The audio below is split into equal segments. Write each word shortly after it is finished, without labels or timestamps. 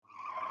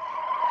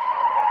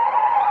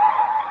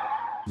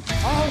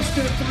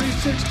Austin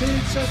 316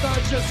 says I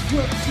just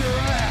whipped your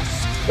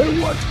ass.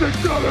 And what's it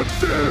gonna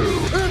do?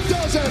 It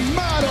doesn't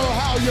matter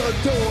how you're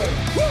doing.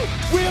 Woo!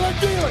 Wheeling,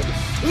 dealing,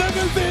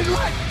 limousine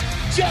right,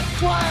 jet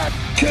flag.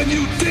 Can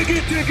you dig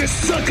it,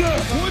 sucker?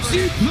 Would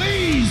you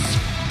please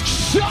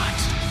shut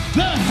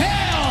the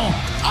hell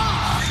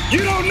up?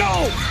 You don't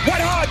know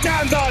what hard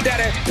times are,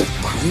 Daddy. The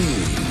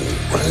cream will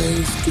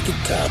rise to the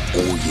top,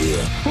 oh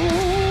yeah.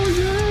 Oh,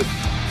 yeah.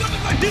 Look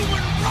at the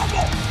human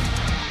rumble.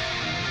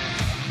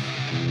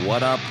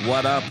 What up,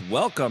 what up?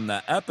 Welcome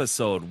to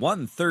episode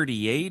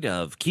 138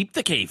 of Keep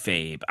the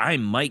Kayfabe.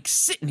 I'm Mike,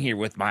 sitting here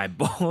with my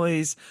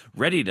boys,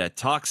 ready to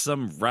talk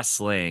some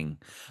wrestling.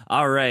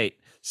 All right,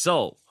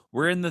 so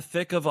we're in the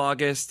thick of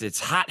August. It's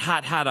hot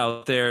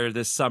out there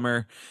this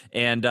summer.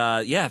 And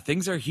yeah,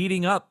 things are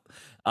heating up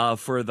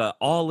for the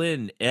All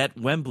In at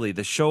Wembley.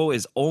 The show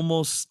is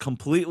almost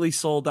completely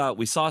sold out.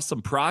 We saw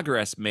some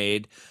progress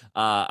made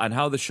on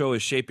how the show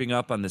is shaping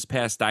up on this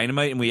past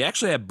Dynamite. And we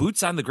actually have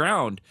boots on the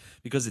ground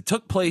because it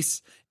took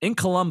place in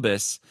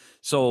Columbus.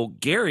 So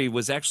Gary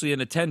was actually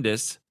in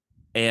attendance,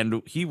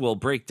 and he will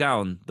break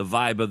down the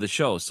vibe of the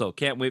show. So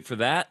can't wait for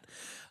that.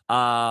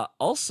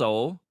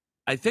 Also,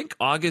 I think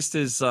August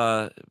is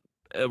a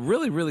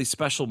really, really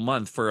special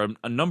month for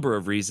a number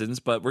of reasons,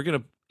 but we're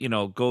going to,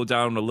 go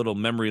down a little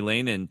memory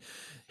lane and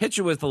hit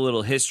you with a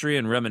little history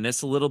and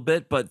reminisce a little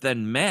bit. But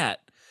then Matt,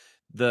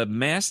 the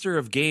master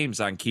of games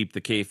on Keep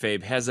the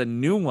Kayfabe, has a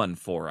new one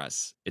for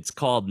us. It's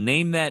called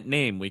Name That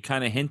Name. We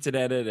kind of hinted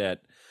at it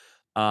at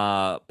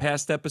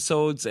past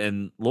episodes,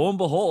 and lo and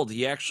behold,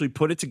 he actually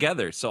put it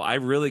together. So I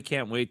really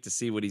can't wait to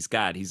see what he's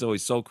got. He's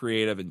always so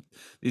creative, and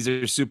these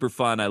are super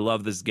fun. I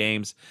love these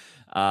games.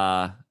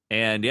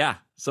 And yeah,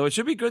 so it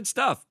should be good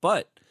stuff.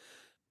 But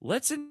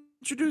let's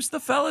introduce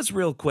the fellas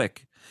real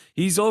quick.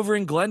 He's over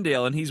in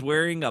Glendale, and he's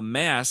wearing a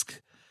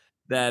mask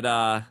that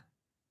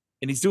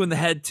and he's doing the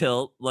head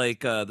tilt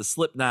like the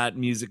Slipknot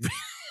music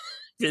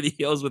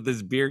videos with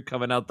his beard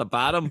coming out the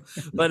bottom.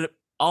 But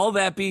all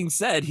that being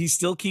said, he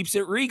still keeps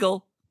it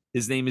regal.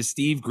 His name is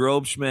Steve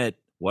Grobschmidt.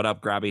 What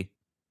up, Grabby?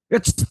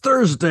 It's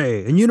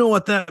Thursday, and you know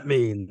what that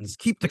means.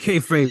 Keep the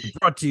Kayfabe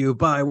brought to you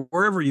by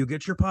wherever you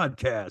get your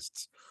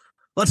podcasts.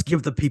 Let's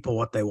give the people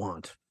what they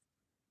want.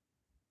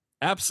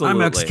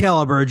 Absolutely. I'm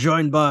Excalibur,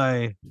 joined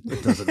by...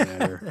 It doesn't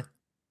matter.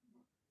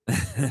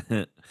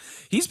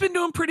 He's been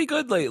doing pretty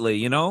good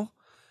lately,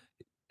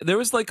 There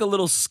was like a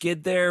little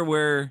skid there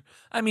where,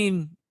 they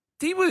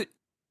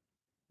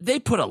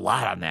put a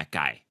lot on that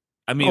guy.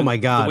 I mean, oh my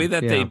God. The way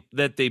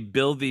that they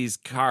build these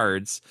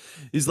cards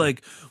is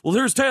like, well,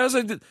 here's Taz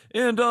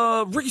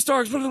and Ricky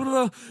Starks, blah,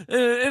 blah, blah,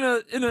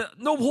 in a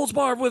no holds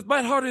bar with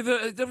Matt Hardy.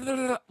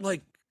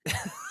 Like,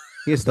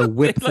 he has to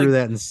whip like, through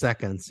that in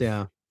seconds.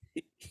 Yeah,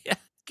 yeah.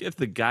 Give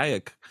the guy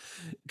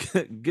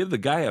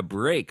a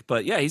break.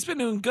 But yeah, he's been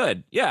doing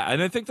good. Yeah,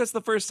 and I think that's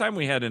the first time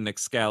we had an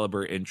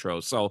Excalibur intro.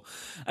 So,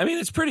 I mean,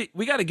 it's pretty.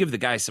 We got to give the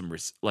guy some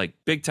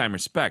big time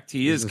respect.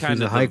 He is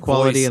kind of a high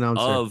quality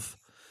announcer of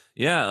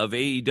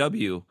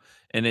AEW,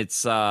 and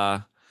it's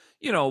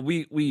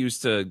we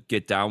used to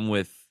get down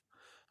with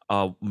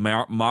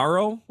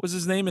Mauro was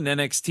his name in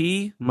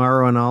NXT.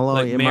 Mauro Ranallo,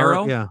 like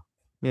Mauro,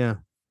 yeah,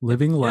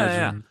 living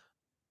legend.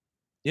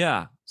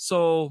 Yeah.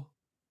 So,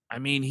 I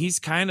mean, he's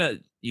kind of.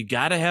 You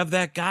got to have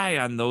that guy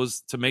on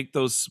those to make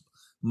those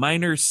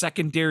minor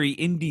secondary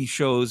indie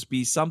shows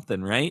be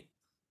something, right?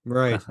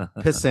 Right.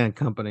 Pissant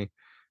Company.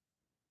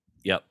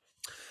 Yep.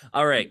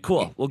 All right,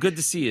 cool. Well, good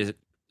to see you,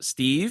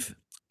 Steve.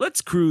 Let's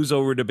cruise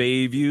over to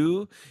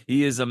Bayview.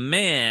 He is a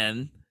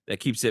man that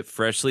keeps it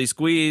freshly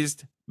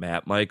squeezed.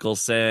 Matt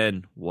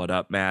Michelson. What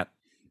up, Matt?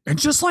 And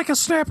just like a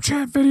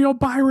Snapchat video,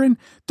 Byron,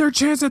 their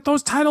chance at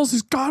those titles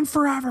is gone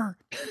forever.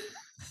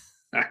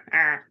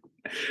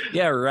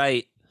 Yeah,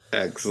 right.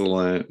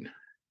 Excellent.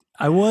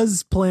 I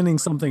was planning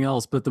something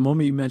else, but the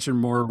moment you mentioned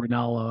more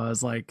Ronaldo, I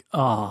was like,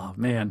 oh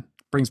man,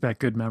 brings back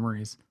good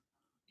memories.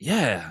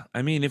 Yeah.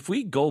 I mean, if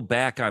we go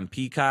back on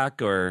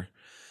Peacock or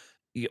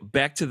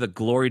back to the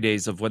glory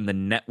days of when the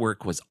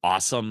network was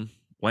awesome,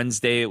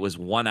 Wednesday it was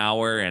 1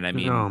 hour, and I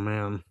mean, oh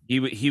man, he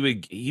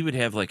would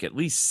have like at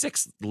least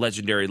 6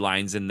 legendary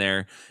lines in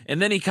there, and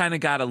then he kind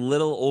of got a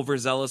little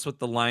overzealous with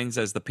the lines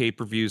as the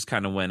pay-per-views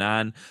kind of went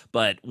on.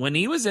 But when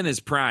he was in his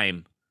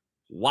prime,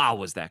 wow,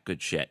 was that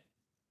good shit.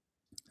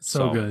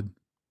 So good.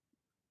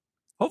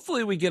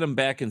 Hopefully we get him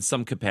back in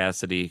some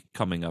capacity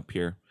coming up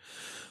here.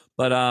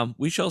 But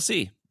we shall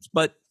see.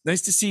 But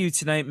nice to see you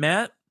tonight,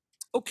 Matt.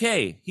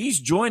 Okay, he's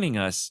joining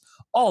us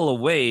all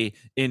the way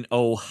in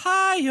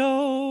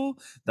Ohio.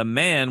 The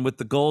man with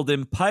the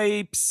golden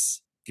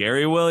pipes,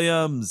 Gary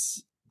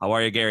Williams. How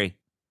are you, Gary?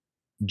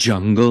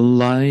 Jungle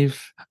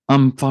life.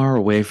 I'm far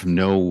away from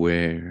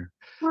nowhere.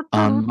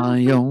 On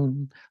my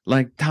own,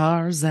 like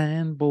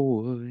Tarzan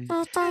boy.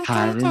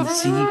 Hide and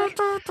seek.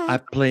 I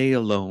play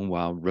alone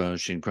while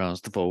rushing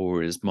across the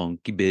forest.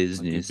 Monkey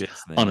business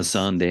on a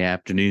Sunday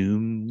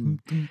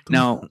afternoon.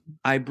 Now,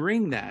 I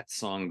bring that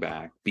song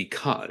back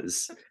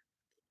because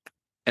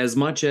as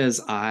much as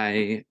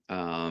I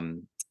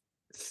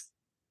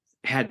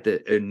had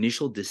the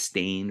initial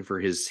disdain for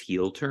his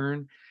heel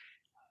turn.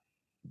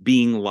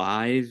 Being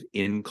live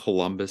in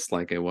Columbus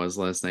like I was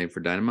last night for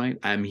Dynamite,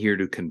 I'm here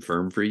to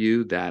confirm for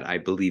you that I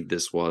believe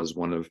this was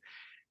one of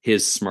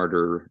his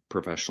smarter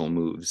professional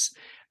moves,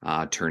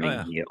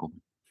 turning heel.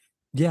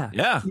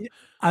 Yeah.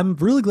 I'm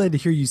really glad to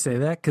hear you say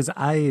that, because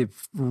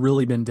I've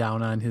really been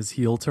down on his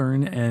heel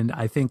turn. And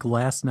I think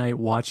last night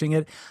watching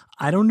it,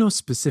 I don't know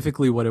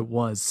specifically what it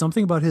was.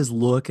 Something about his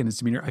look and his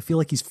demeanor. I feel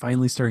like he's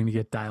finally starting to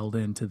get dialed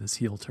into this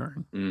heel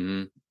turn.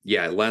 Mm-hmm.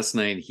 Yeah, last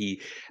night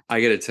I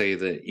got to tell you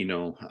that,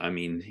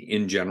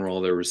 in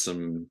general, there was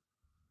some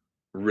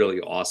really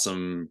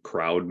awesome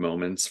crowd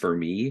moments for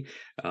me.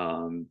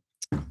 And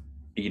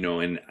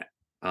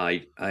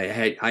I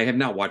have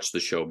not watched the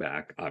show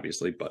back,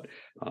 obviously, but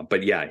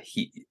yeah,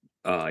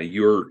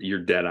 you're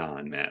dead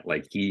on, Matt.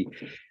 Like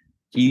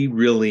he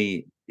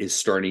really is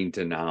starting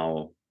to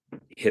now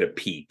hit a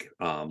peak.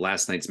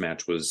 Last night's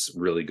match was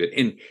really good,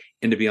 and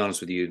to be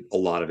honest with you, a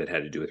lot of it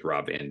had to do with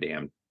Rob Van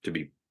Dam, to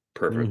be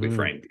perfectly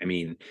frank.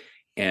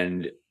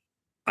 And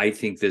I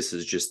think this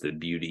is just the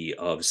beauty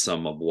of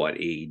some of what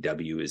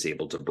AEW is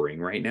able to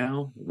bring right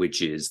now,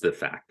 which is the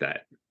fact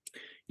that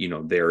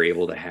they're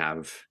able to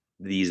have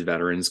these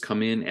veterans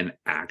come in and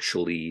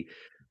actually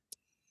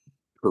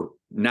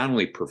not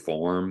only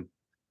perform,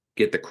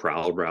 get the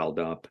crowd riled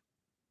up,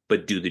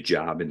 but do the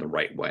job in the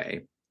right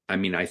way.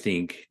 I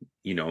think,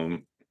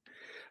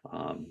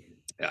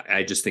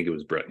 I just think it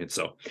was brilliant.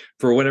 So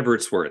for whatever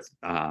it's worth,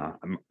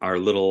 our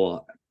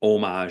little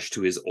homage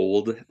to his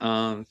old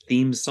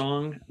theme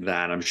song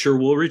that I'm sure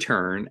will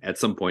return at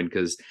some point,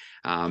 because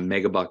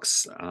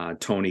Megabucks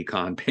Tony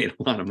Khan paid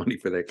a lot of money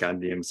for that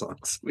goddamn song,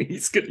 so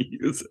he's going to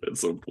use it at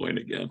some point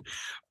again.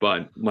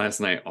 But last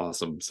night,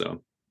 awesome.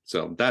 So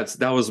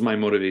that was my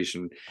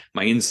motivation,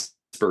 my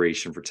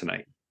inspiration for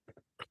tonight.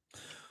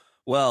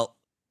 Well,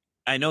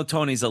 I know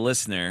Tony's a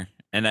listener,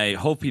 and I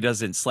hope he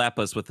doesn't slap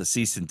us with a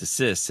cease and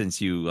desist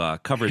since you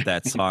covered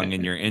that song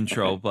in your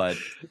intro. But,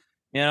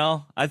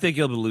 I think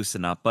he'll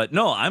loosen up. But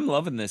no, I'm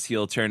loving this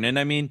heel turn.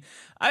 And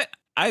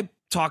I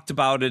talked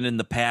about it in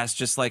the past,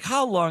 just like,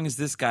 how long is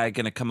this guy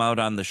going to come out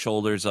on the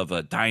shoulders of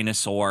a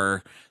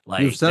dinosaur?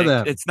 Like, You've said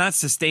that. It's not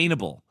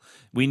sustainable.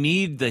 We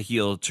need the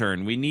heel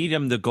turn. We need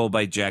him to go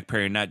by Jack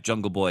Perry, not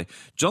Jungle Boy.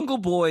 Jungle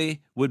Boy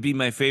would be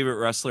my favorite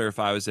wrestler if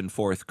I was in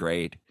 4th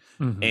grade.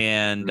 Mm-hmm.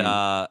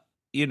 And,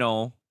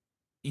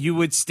 you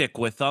would stick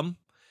with them,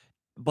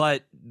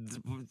 but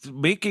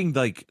making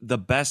like the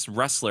best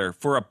wrestler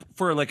for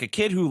like a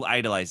kid who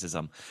idolizes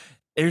them,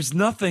 there's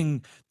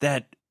nothing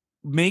that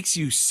makes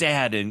you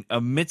sad and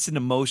emits an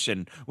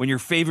emotion when your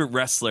favorite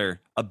wrestler,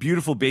 a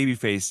beautiful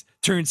babyface,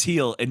 turns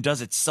heel and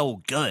does it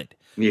so good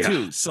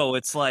too. So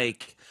it's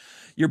like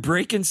you're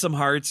breaking some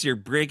hearts, you're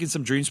breaking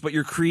some dreams, but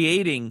you're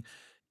creating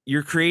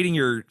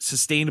your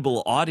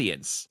sustainable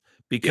audience.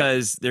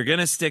 Because they're going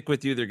to stick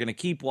with you. They're going to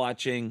keep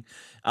watching.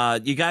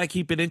 You got to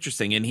keep it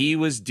interesting. And he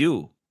was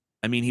due.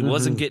 He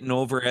wasn't getting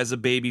over as a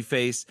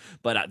babyface.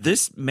 But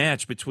this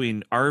match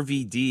between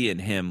RVD and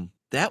him,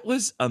 that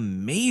was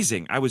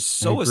amazing. I was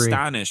so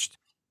astonished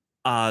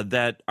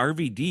that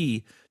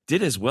RVD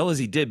did as well as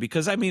he did.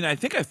 Because, I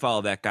think I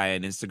follow that guy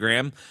on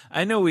Instagram.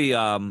 I know he,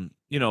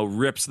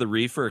 rips the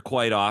reefer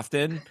quite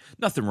often.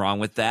 Nothing wrong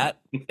with that.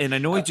 And I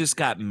know he just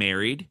got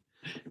married.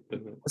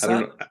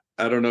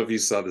 I don't know if you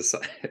saw the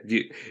sign,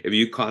 if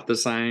you caught the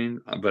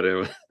sign, but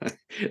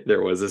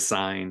there was a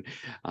sign.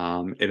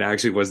 It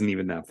actually wasn't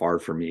even that far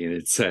from me, and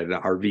it said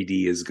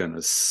RVD is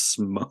gonna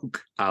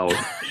smoke out.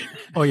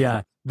 Oh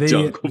yeah,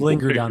 they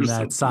lingered on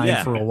that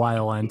sign for a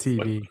while on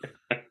TV.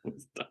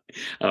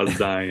 I was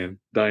dying,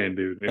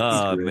 dude.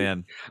 Oh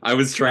man, I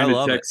was trying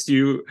to text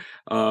you,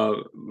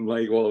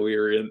 like while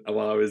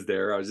I was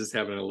there. I was just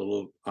having a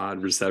little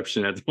odd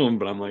reception at the moment,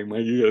 but I'm like,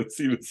 Mike, you gotta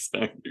see this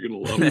sign. You're gonna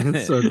love it.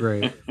 It's so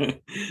great.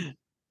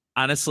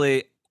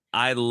 Honestly,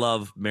 I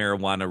love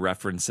marijuana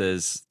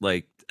references.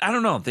 Like, I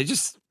don't know,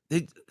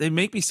 they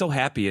make me so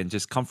happy and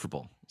just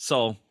comfortable.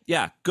 So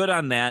yeah, good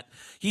on that.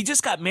 He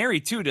just got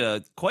married too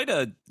to quite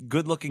a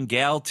good looking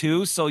gal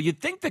too. So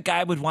you'd think the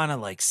guy would want to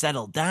like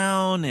settle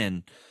down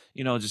and,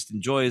 just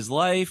enjoy his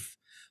life.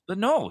 But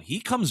no, he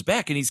comes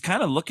back and he's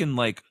kind of looking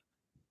like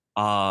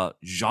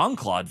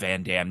Jean-Claude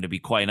Van Damme, to be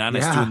quite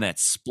honest, doing that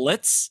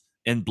splits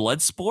in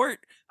Bloodsport.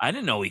 I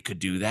didn't know he could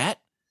do that.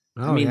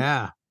 Oh,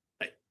 yeah.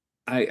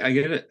 I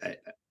get it.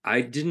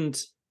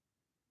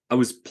 I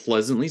was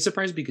pleasantly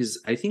surprised,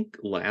 because I think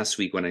last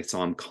week when I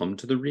saw him come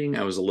to the ring,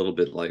 I was a little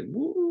bit like,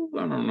 woo,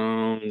 I don't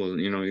know.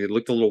 He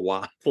looked a little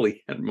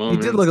wobbly at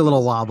moments. He did look a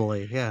little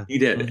wobbly. Yeah, he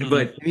did.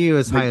 But he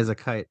was high as a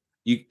kite.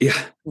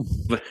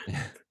 But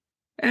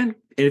and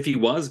if he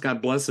was,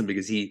 God bless him,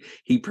 because he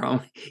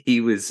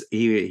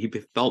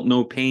felt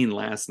no pain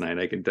last night.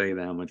 I can tell you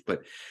that much.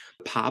 But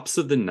pops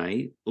of the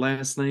night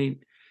last night,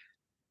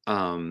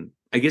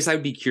 I guess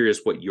I'd be curious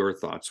what your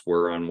thoughts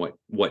were on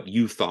what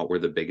you thought were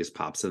the biggest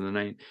pops of the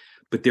night.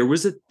 But there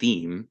was a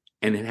theme,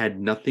 and it had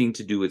nothing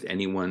to do with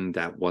anyone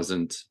that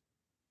wasn't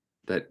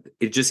that.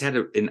 It just had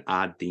an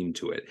odd theme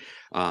to it.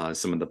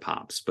 Some of the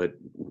pops, but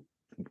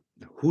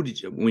who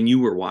did you, when you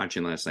were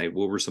watching last night,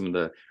 what were some of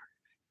the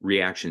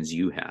reactions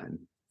you had?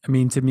 I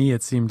mean, to me,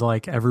 it seemed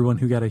like everyone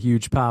who got a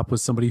huge pop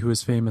was somebody who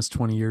was famous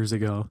 20 years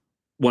ago.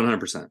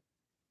 100%.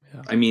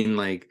 Yeah. I mean,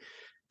 like,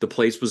 the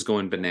place was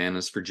going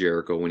bananas for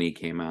Jericho when he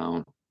came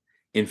out.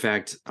 In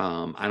fact,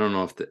 I don't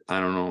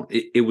know.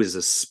 It was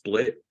a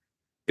split.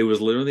 It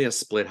was literally a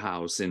split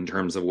house in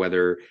terms of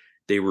whether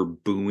they were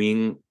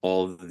booing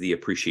all of the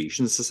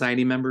Appreciation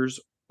Society members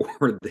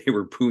or they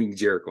were booing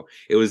Jericho.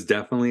 It was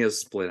definitely a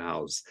split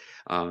house.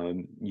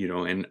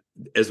 And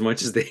as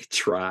much as they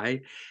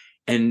try,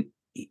 and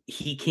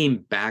he came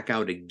back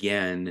out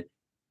again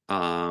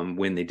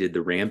when they did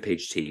the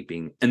Rampage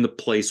taping, and the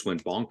place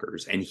went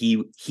bonkers. And he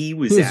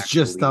was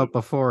actually just out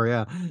before,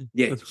 yeah.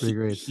 That's pretty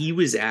great. He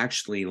was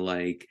actually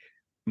like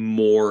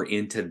more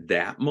into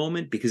that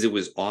moment because it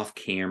was off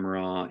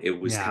camera. It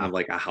was kind of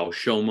like a house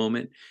show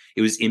moment.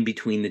 It was in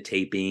between the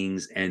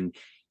tapings, and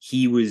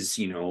he was,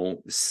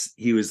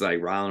 he was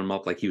like riling him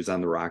up like he was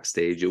on the rock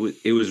stage.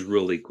 It was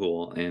really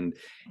cool. And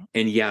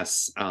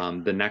yes,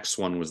 the next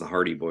one was the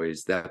Hardy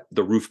Boys. That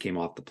the roof came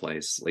off the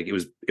place. Like it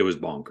was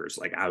bonkers.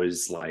 Like I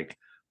was like,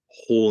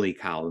 holy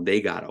cow,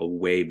 they got a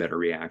way better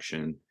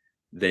reaction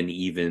than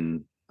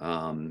even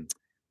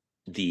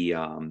the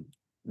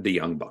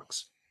Young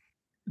Bucks.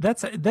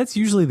 That's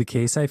usually the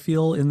case, I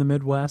feel, in the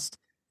Midwest.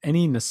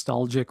 Any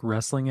nostalgic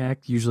wrestling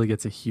act usually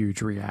gets a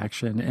huge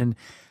reaction. And,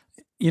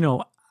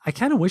 I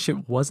kind of wish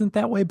it wasn't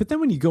that way. But then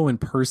when you go in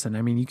person,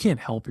 I mean, you can't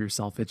help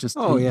yourself. It just,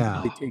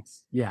 it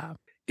takes.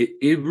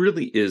 It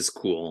really is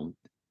cool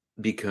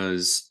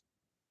because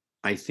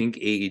I think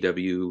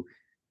AEW,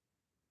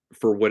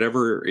 for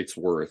whatever it's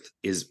worth,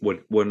 is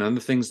one of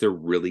the things they're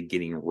really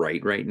getting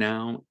right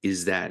now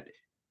is that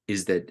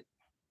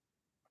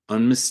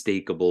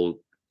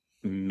unmistakable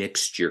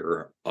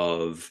mixture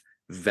of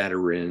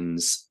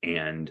veterans,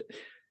 and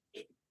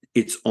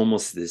it's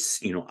almost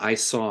this, I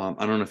don't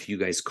know if you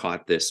guys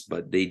caught this,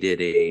 but they did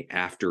a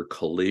after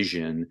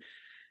Collision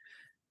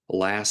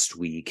last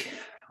week.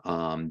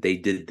 They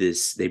did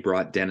this, they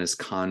brought Dennis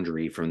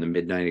Condrey from the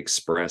Midnight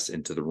Express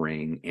into the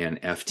ring,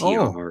 and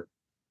FTR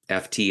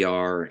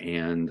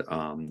and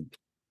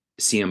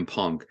CM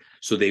Punk.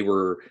 So they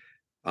were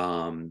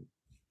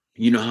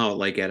how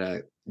like at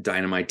a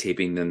Dynamite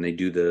taping, then they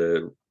do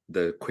the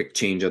quick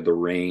change of the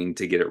ring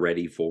to get it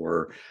ready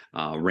for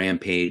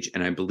Rampage.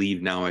 And I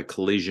believe now at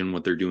Collision,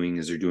 what they're doing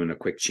is they're doing a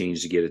quick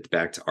change to get it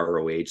back to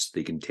ROH so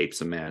they can tape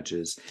some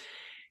matches.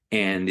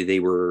 And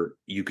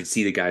you could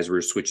see the guys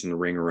were switching the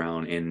ring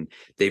around, and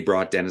they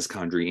brought Dennis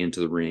Condrey into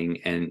the ring,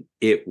 and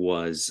it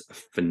was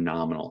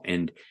phenomenal.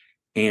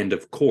 And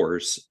of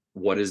course,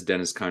 what is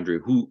Dennis Condrey?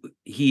 Who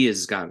he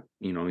has got,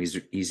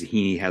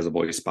 he has a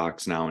voice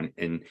box now,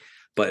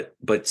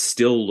 but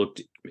still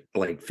looked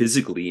like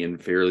physically in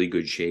fairly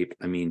good shape.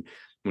 I mean,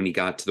 when he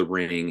got to the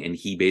ring, and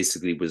he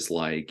basically was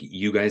like,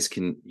 you guys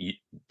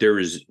there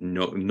is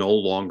no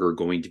longer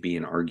going to be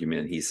an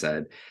argument. He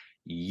said,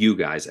 you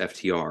guys,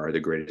 FTR, are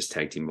the greatest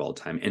tag team of all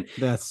time. And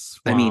that's,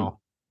 wow. I mean,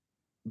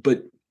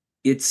 but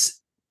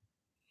it's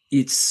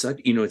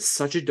such, it's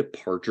such a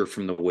departure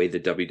from the way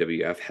the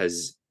WWF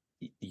has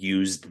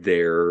used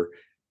their,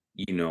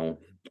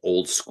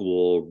 old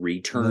school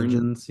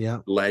return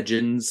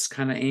legends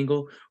kind of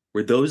angle,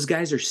 where those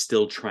guys are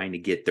still trying to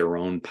get their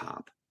own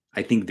pop.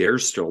 I think they're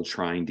still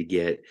trying to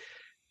get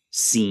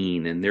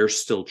seen, and they're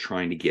still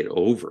trying to get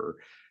over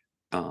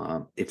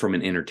from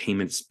an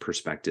entertainment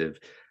perspective.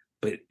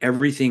 But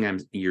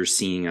everything you're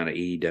seeing out of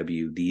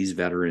AEW, these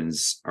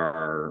veterans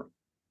are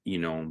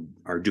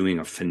doing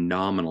a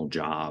phenomenal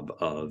job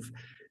of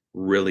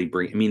really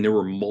there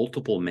were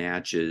multiple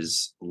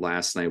matches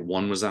last night.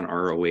 One was on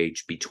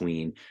ROH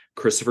between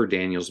Christopher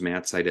Daniels,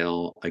 Matt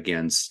Sydal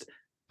against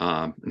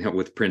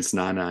with Prince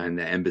Nana and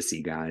the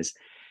Embassy guys.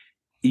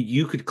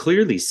 You could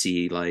clearly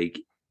see like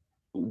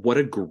what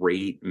a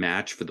great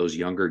match for those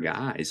younger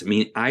guys. I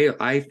mean,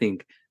 I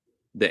think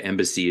the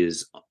Embassy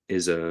is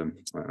a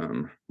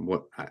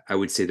what I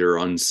would say they're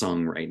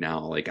unsung right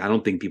now. Like, I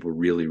don't think people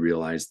really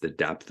realize the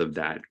depth of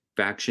that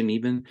faction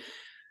even.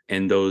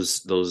 And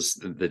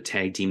the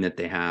tag team that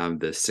they have,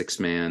 the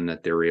 6-man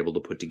that they were able to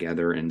put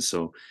together. And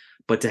so,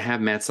 but to have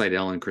Matt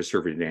Sydal and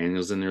Christopher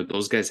Daniels in there,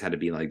 those guys had to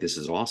be like, this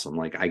is awesome.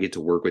 Like, I get to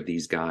work with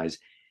these guys.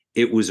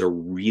 It was a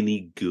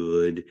really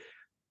good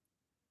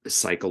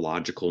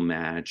psychological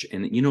match.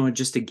 And, you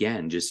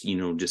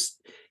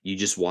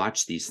just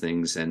watch these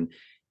things. And,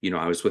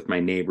 I was with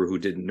my neighbor who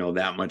didn't know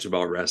that much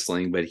about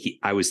wrestling, but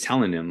I was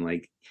telling him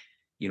like,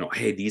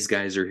 hey, these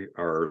guys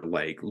are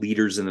like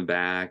leaders in the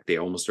back. They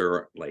almost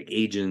are like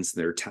agents.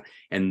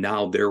 And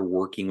now they're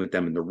working with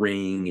them in the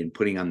ring and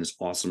putting on this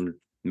awesome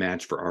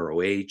match for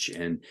ROH.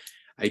 And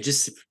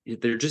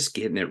they're just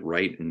getting it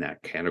right in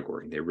that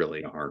category. They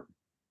really are.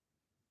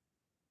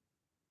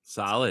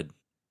 Solid.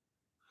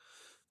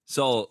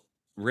 So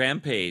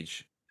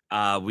Rampage,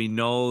 we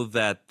know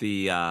that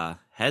the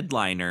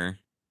headliner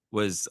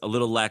was a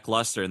little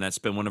lackluster, and that's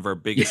been one of our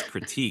biggest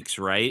critiques,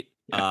 right?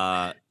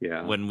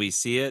 When we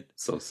see it.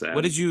 So sad.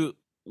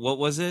 What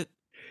was it?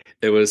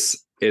 It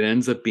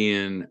ends up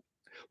being,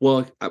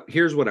 Well,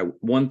 here's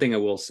one thing I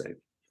will say.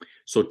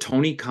 So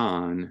Tony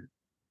Khan,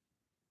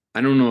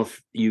 I don't know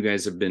if you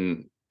guys have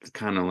been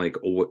kind of like,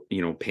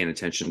 paying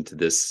attention to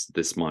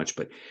this much,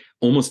 but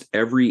almost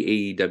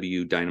every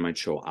AEW Dynamite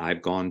show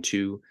I've gone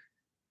to,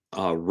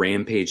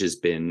 Rampage has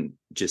been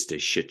just a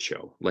shit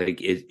show. Like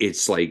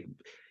it's like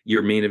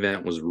your main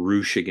event was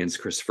Roosh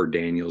against Christopher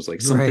Daniels,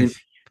 like something. Right.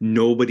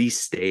 Nobody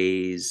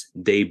stays.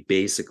 They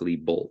basically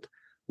bolt.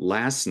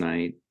 Last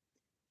night,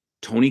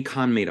 Tony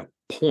Khan made a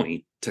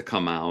point to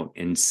come out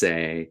and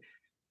say,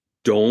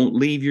 don't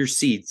leave your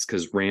seats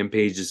because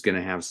Rampage is going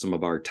to have some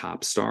of our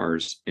top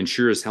stars. And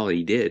sure as hell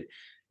he did.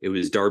 It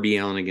was Darby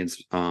Allin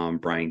against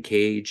Brian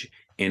Cage,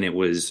 and it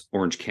was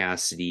Orange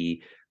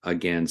Cassidy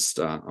against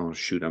I'm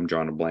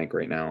drawing a blank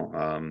right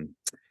now.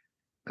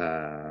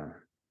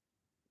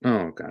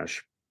 Oh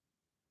gosh.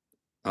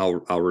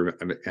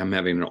 I'm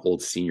having an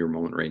old senior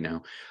moment right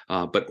now.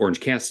 But Orange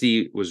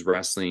Cassidy was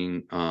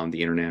wrestling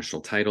the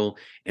international title,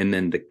 and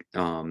then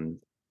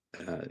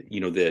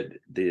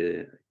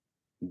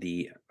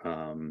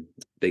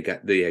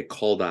they had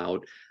called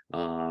out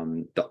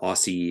the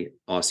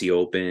Aussie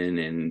Open,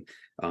 and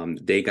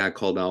they got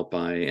called out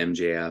by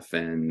MJF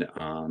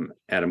and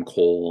Adam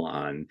Cole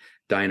on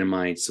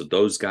Dynamite. So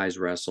those guys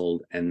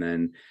wrestled, and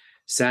then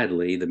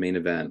sadly the main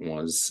event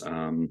was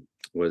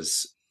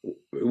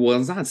well,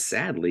 it's not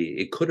sadly,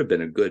 it could have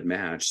been a good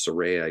match,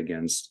 Saraya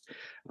against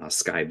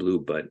Sky Blue,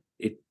 but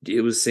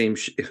it was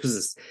it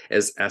was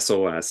as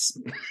SOS.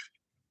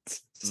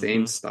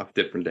 Same stuff,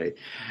 different day.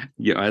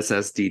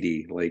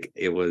 SSDD, like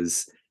it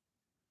was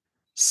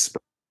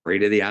spray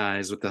to the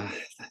eyes with the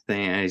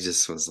thing. I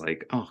just was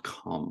like, oh,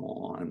 come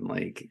on.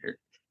 Like,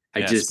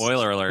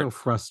 spoiler alert. So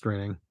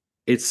frustrating.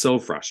 It's so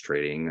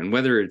frustrating. And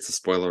whether it's a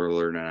spoiler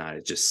alert or not,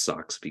 it just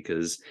sucks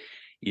because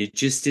it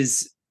just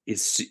is.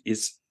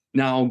 It's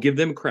now, I'll give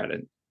them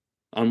credit.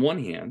 On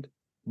one hand,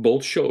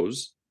 both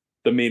shows,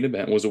 the main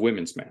event was a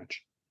women's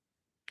match.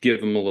 Give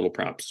them a little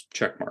props,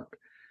 check mark.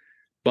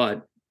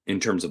 But in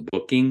terms of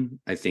booking,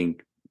 I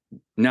think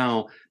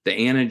now the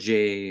Anna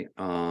Jay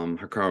Hikaru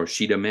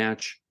Shida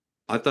match,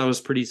 I thought was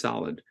pretty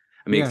solid.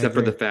 I mean, except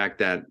for the fact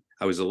that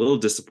I was a little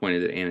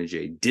disappointed that Anna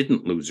Jay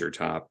didn't lose her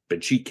top,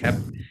 but she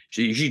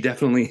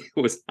definitely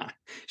was not.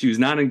 She was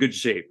not in good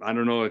shape. I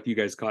don't know if you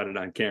guys caught it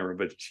on camera,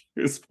 but she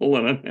was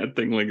pulling on that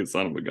thing like a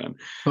son of a gun.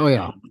 Oh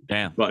yeah,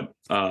 damn. But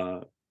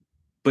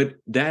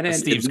that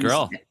Steve's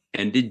girl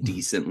ended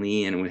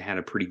decently, and it had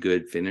a pretty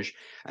good finish.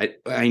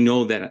 I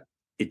know that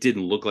it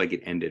didn't look like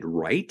it ended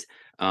right,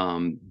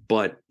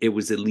 but it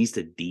was at least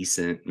a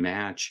decent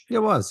match. It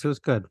was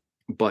good.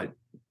 But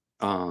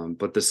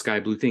the Sky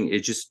Blue thing, it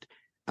just,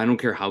 I don't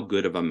care how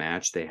good of a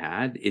match they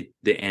had,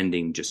 the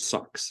ending just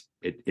sucks.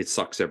 It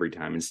sucks every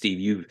time. And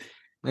Steve,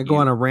 I go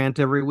on a rant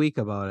every week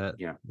about it.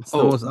 Yeah. It's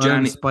the most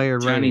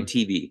uninspired Johnny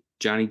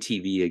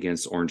TV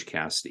against Orange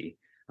Cassidy.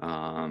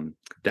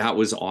 That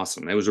was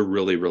awesome. That was a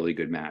really, really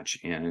good match,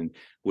 and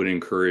would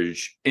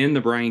encourage. And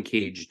the Brian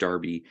Cage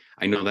Darby,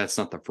 I know that's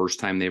not the first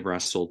time they've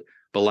wrestled,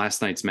 but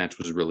last night's match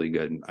was really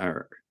good.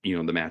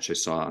 The match I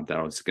saw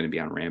that was going to be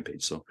on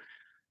Rampage. So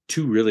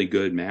two really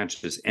good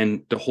matches,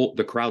 and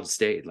the crowd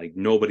stayed, like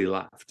nobody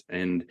left.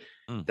 And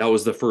that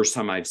was the first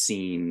time I've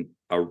seen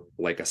a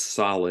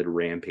solid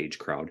Rampage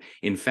crowd.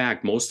 In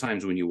fact, most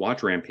times when you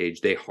watch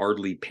Rampage, they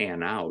hardly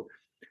pan out.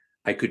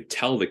 I could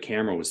tell the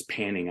camera was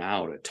panning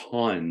out a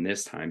ton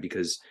this time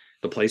because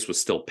the place was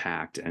still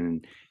packed,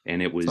 and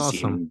it was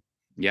awesome.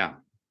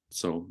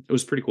 So it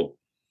was pretty cool.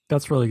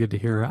 That's really good to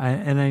hear.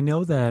 I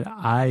know that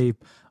on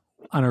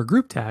our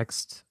group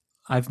text,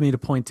 I've made a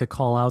point to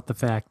call out the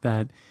fact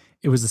that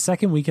it was the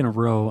second week in a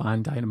row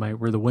on Dynamite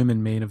where the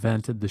women main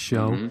evented the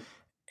show,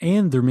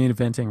 and they're main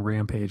eventing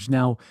Rampage.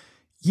 Now,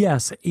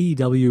 yes,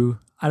 AEW,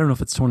 I don't know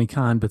if it's Tony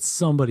Khan, but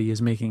somebody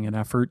is making an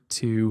effort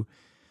to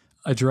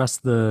address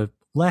the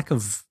lack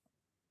of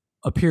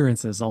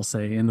appearances, I'll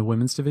say, in the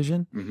women's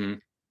division. Mm-hmm.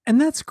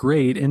 And that's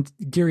great. And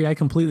Gary, I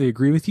completely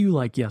agree with you.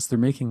 Like, yes, they're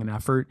making an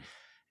effort.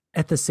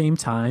 At the same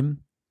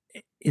time,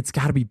 it's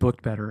got to be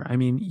booked better. I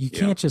mean, you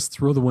can't just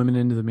throw the women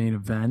into the main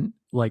event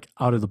like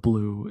out of the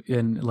blue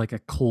in like a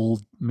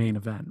cold main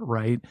event,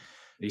 right?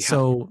 Yeah.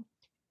 So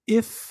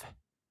if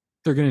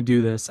they're going to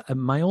do this,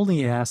 my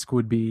only ask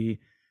would be,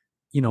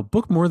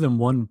 book more than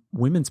one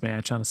women's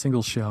match on a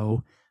single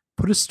show,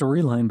 put a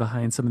storyline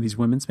behind some of these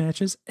women's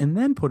matches, and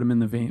then put them in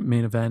the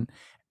main event.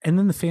 And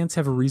then the fans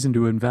have a reason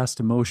to invest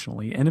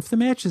emotionally. And if the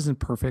match isn't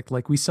perfect,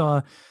 like we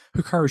saw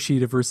Hikaru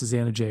Shida versus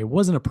Anna Jay, it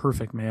wasn't a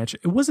perfect match.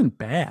 It wasn't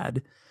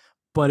bad,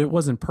 but it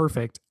wasn't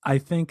perfect. I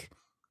think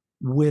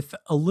with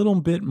a little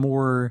bit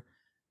more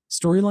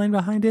storyline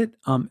behind it,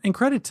 and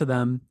credit to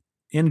them,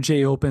 Anna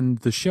Jay opened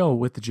the show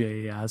with the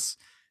JAS.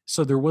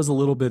 So there was a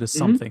little bit of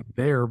something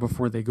there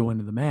before they go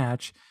into the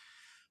match.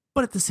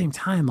 But at the same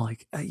time,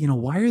 like,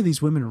 why are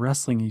these women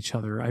wrestling each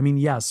other? I mean,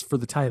 yes, for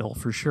the title,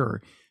 for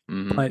sure.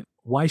 But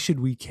why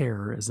should we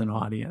care as an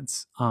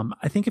audience?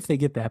 I think if they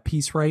get that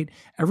piece right,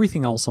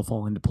 everything else will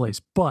fall into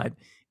place. But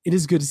it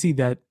is good to see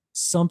that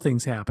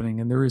something's happening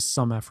and there is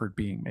some effort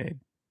being made.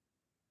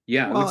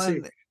 Yeah.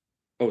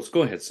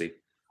 Go ahead, Steve.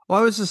 Well,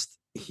 I was just,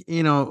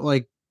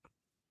 like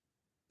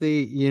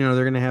they're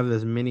going to have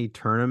this mini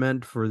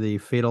tournament for the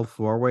Fatal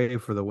 4-Way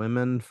for the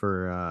women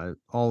for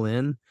All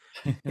In.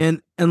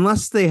 And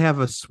unless they have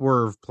a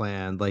swerve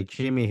plan, like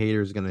Jamie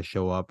Hayter's going to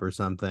show up or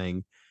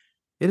something,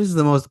 it is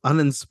the most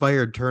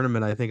uninspired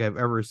tournament I think I've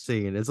ever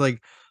seen. It's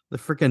like the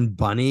freaking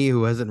bunny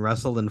who hasn't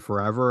wrestled in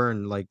forever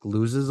and like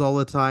loses all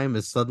the time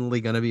is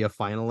suddenly going to be a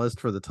finalist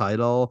for the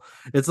title.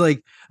 It's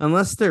like,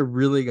 unless they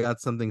really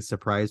got something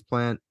surprise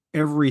planned,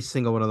 every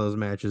single one of those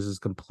matches is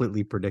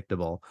completely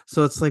predictable.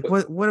 So it's like,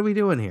 what are we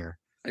doing here?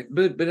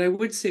 But I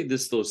would say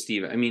this though,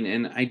 Steve. I mean,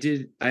 and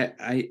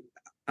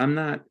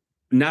I'm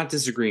not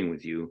disagreeing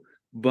with you,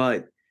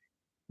 but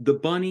the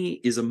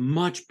bunny is a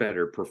much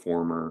better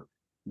performer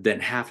than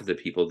half of the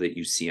people that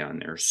you see on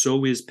there.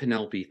 So is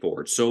Penelope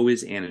Ford. So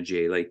is Anna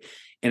Jay. Like,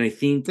 and I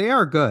think they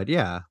are good.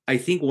 Yeah. I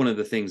think one of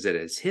the things that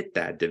has hit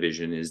that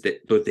division is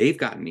that, but they've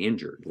gotten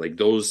injured. Like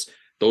those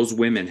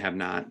women have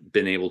not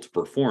been able to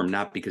perform,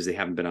 not because they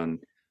haven't been on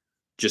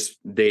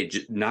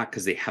not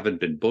because they haven't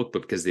been booked,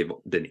 but because they've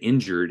been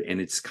injured. And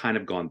it's kind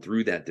of gone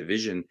through that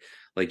division.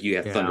 Like you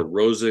have Thunder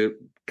Rosa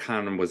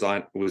kind of was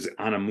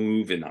on a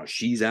move and now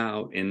she's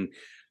out. And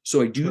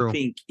so I do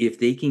think if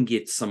they can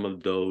get some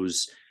of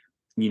those,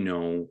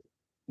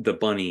 the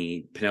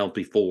bunny,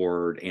 Penelope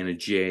Ford, Anna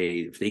Jay,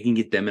 if they can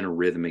get them in a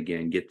rhythm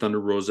again, get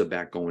Thunder Rosa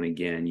back going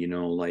again,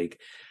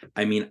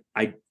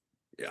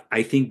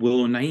 I think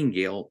Willow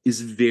Nightingale is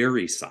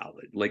very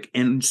solid,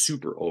 and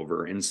super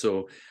over. And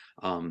so,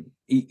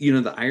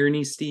 the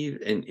irony, Steve,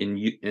 and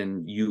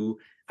you,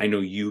 I know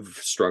you've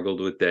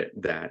struggled with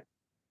that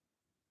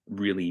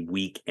really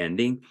weak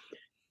ending.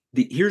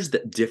 Here's the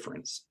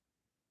difference.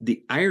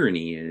 The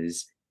irony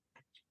is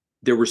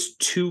there was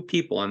two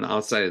people on the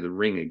outside of the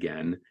ring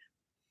again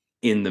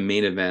in the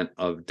main event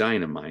of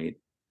Dynamite,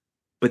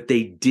 but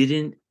they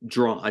didn't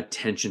draw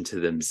attention to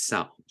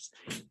themselves.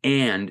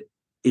 And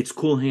it's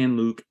Cool Hand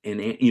Luke and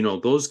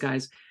those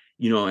guys,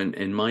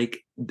 and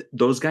Mike,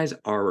 those guys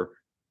are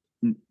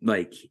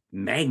like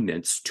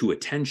magnets to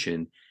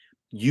attention.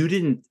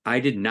 I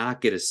did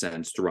not get a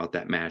sense throughout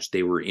that match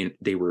they were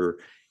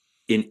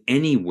in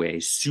any way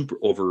super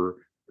over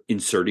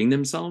inserting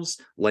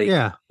themselves like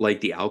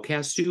the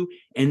Outcasts do,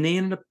 and they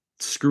ended up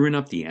screwing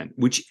up the end,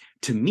 which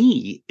to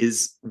me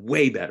is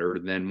way better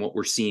than what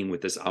we're seeing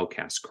with this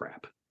Outcast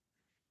crap.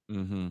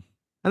 Mm-hmm.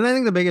 And I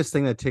think the biggest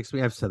thing that ticks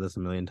me, I've said this a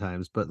million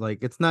times, but like,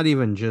 it's not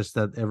even just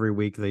that every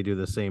week they do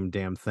the same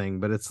damn thing,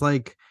 but it's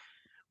like,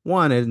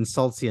 one, it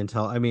insults the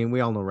intel. I mean, we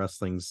all know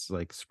wrestling's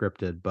like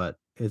scripted, but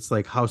it's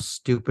like how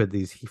stupid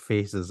these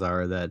faces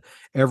are that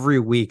every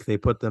week they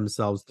put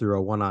themselves through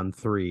a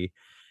 1-on-3.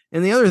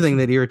 And the other thing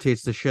that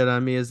irritates the shit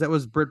on me is that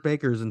was Britt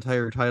Baker's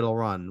entire title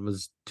run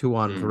was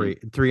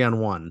 2-on-3,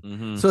 3-on-1.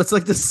 Mm-hmm. So it's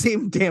like the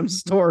same damn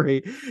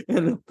story.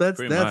 And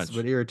that's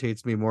what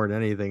irritates me more than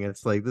anything.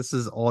 It's like, this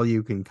is all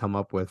you can come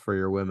up with for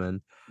your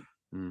women.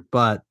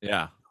 But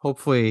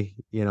hopefully,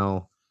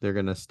 they're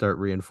going to start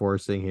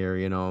reinforcing here,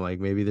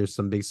 like maybe there's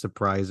some big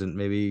surprise and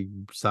maybe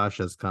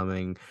Sasha's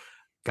coming.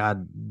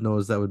 God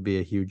knows that would be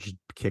a huge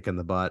kick in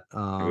the butt.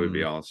 It would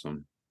be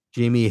awesome.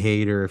 Jamie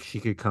Hayter, if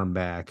she could come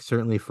back,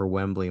 certainly for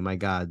Wembley, my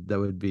God, that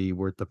would be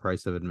worth the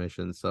price of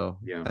admission. So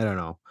I don't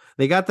know.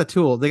 They got the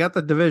tool, they got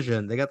the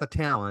division, they got the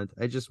talent.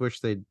 I just wish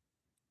they'd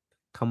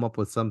come up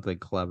with something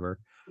clever.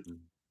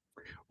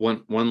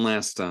 One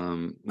last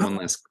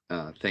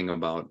thing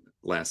about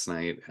last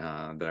night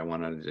that I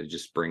wanted to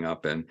just bring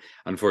up, and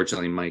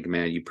unfortunately, Mike,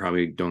 man, you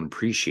probably don't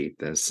appreciate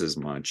this as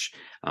much,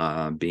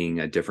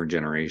 being a different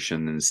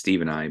generation than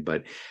Steve and I.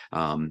 But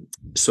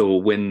so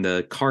when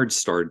the card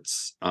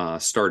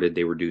started,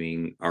 they were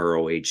doing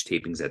ROH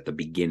tapings at the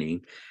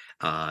beginning,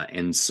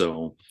 and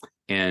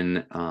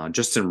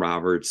Justin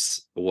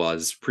Roberts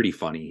was pretty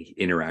funny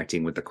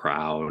interacting with the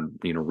crowd,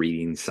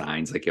 reading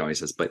signs like he always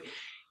says, but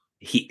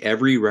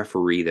every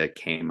referee that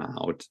came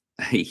out,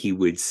 he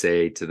would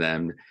say to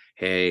them,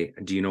 hey,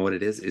 do you know what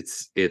it is?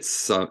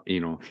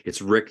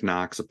 It's Rick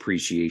Knox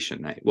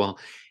Appreciation Night. Well,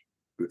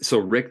 so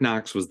Rick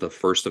Knox was the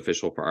first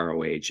official for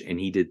ROH, and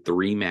he did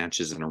 3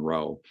 matches in a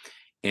row,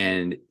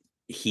 and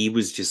he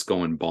was just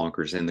going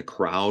bonkers, and the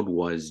crowd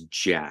was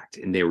jacked,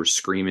 and they were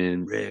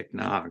screaming, Rick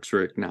Knox,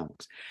 Rick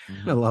Knox.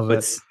 I love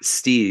it.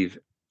 Steve,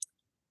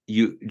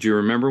 do you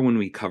remember when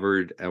we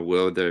covered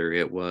when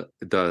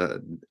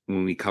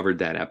we covered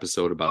that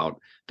episode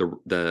about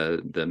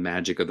the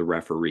magic of the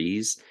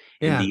referees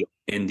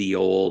and the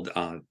old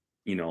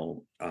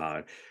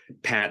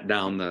pat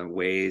down the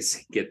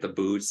ways, get the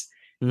boots.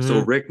 Mm-hmm. So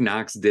Rick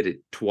Knox did it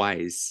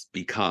twice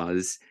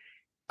because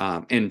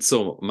and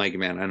so Mike,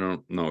 man, I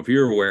don't know if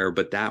you're aware,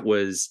 but that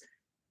was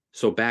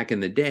so back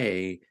in the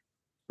day,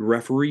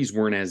 referees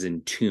weren't as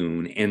in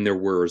tune, and there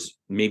was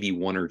maybe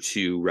 1 or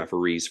 2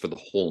 referees for the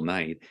whole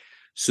night.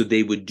 So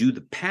they would do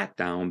the pat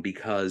down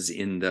because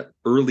in the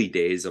early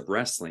days of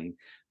wrestling,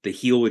 the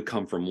heel would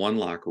come from one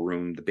locker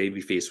room, the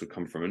babyface would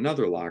come from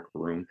another locker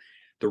room.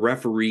 The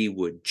referee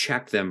would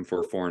check them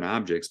for foreign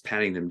objects,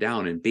 patting them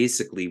down, and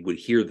basically would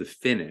hear the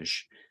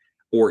finish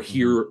or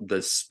hear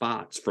the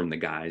spots from the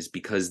guys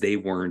because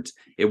it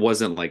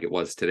wasn't like it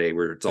was today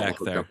where it's all Back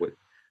hooked there. up with.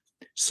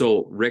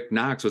 So Rick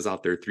Knox was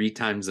out there 3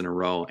 times in a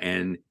row,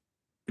 and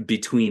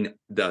between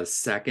the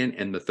second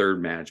and the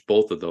third match,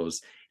 both of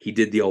those, he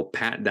did the old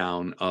pat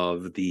down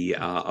of the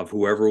of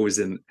whoever was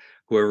in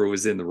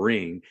the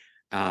ring,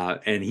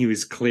 and he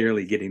was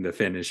clearly getting the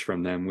finish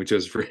from them, which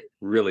was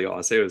really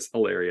awesome. It was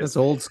hilarious. That's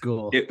old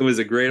school. It was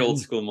a great old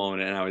school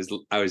moment, and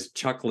I was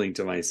chuckling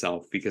to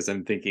myself because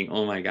I'm thinking,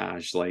 oh my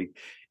gosh, like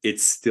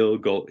it's still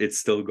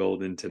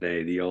golden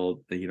today. The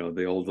old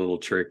little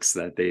tricks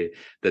that they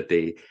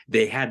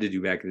had to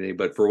do back in the day,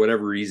 but for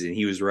whatever reason,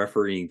 he was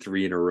refereeing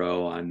 3 in a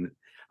row on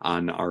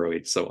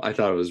ROH. So I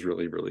thought it was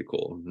really, really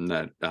cool, and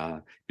that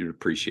you'd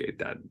appreciate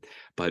that.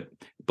 But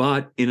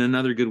in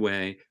another good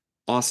way,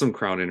 awesome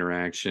crowd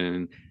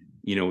interaction.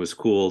 It was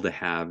cool to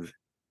have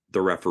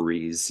the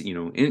referees,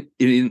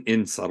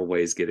 in subtle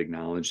ways get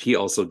acknowledged. He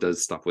also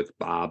does stuff with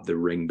Bob, the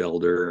ring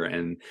builder,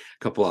 and a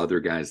couple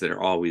other guys that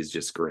are always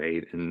just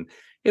great. And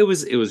it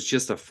was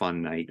just a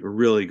fun night, a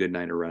really good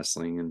night of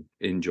wrestling and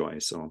enjoy.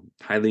 So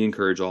highly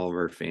encourage all of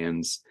our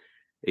fans.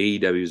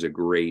 AEW is a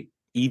great,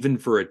 even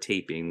for a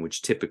taping,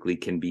 which typically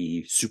can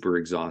be super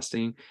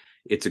exhausting,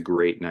 it's a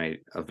great night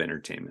of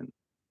entertainment.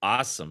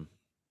 Awesome.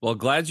 Well,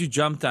 glad you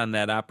jumped on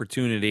that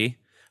opportunity.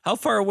 How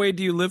far away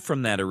do you live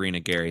from that arena,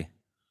 Gary?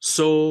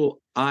 So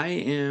I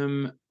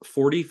am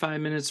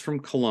 45 minutes from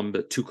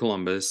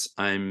Columbus.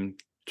 I'm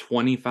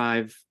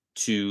 25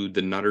 to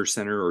the Nutter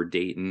Center or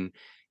Dayton,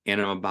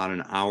 and I'm about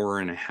an hour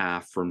and a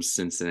half from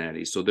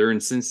Cincinnati. So they're in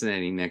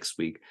Cincinnati next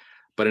week,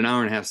 but an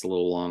hour and a half is a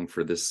little long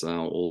for this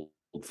old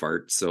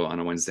fart. So on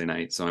a Wednesday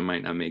night, so I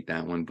might not make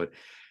that one. But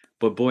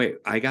boy,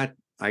 I got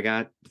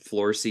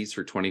floor seats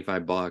for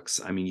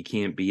 $25. I mean, you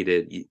can't beat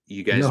it.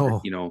 You guys,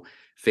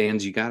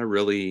 fans, you got to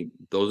really,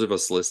 those of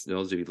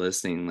you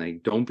listening,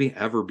 like, don't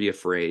ever be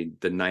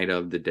afraid the night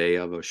of the day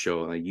of a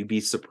show. Like, you'd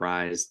be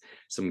surprised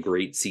some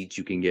great seats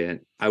you can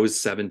get. I was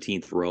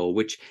 17th row,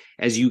 which,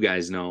 as you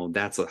guys know,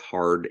 that's a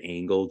hard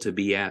angle to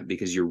be at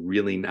because you're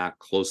really not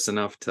close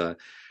enough to,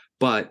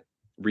 but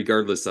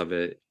regardless of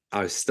it,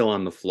 I was still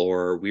on the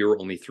floor. We were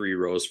only 3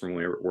 rows from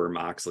where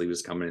Moxley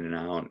was coming in and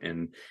out,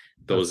 and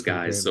those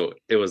guys. So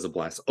it was a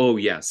blast. Oh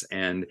yes,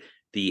 and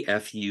the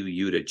FU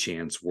Yuta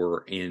chants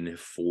were in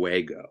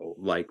fuego,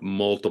 like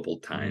multiple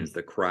times.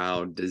 The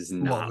crowd does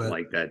not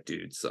like that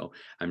dude. So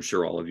I'm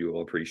sure all of you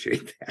will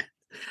appreciate that.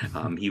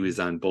 He was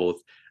on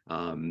both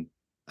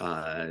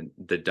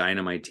the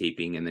Dynamite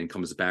taping and then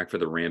comes back for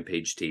the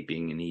Rampage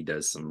taping, and he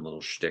does some little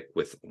shtick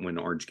with when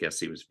Orange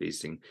Cassidy was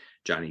facing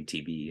Johnny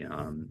TB.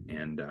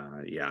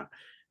 Yeah,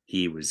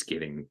 he was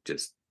getting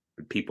just,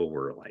 people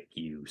were like,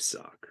 you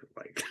suck.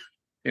 Like,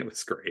 it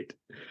was great.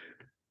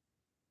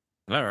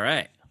 All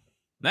right.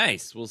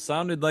 Nice. Well,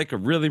 sounded like a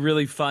really,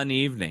 really fun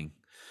evening.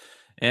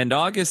 And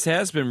August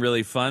has been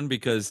really fun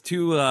because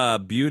 2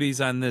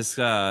 beauties on this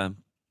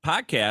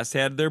podcast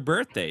had their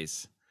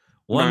birthdays.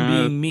 One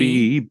being me.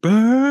 Happy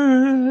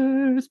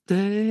birthday.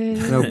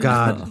 Oh,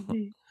 God.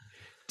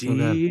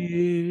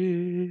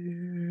 Dear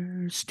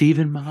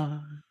Stephen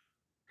Mark.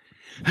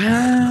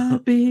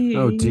 Happy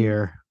oh,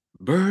 dear.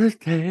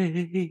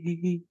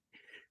 birthday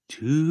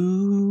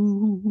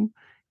to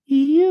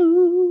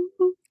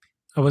you.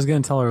 I was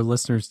going to tell our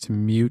listeners to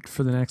mute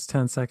for the next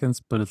 10 seconds,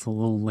 but it's a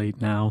little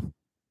late now.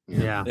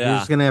 Yeah. You're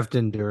just going to have to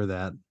endure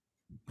that.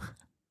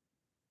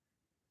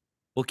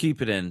 We'll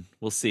keep it in.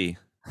 We'll see.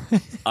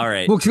 All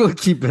right. We'll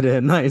keep it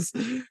in. Nice.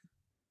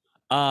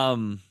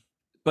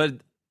 But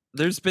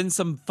there's been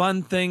some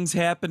fun things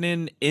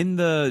happening in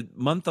the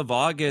month of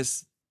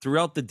August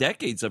throughout the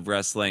decades of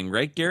wrestling,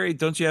 right, Gary?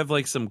 Don't you have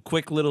like some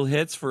quick little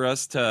hits for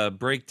us to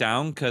break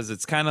down? Because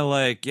it's kind of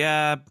like,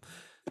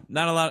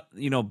 not a lot,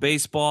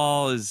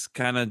 baseball is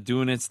kind of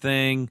doing its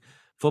thing.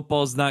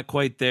 Football's not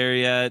quite there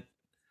yet.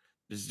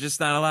 There's just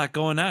not a lot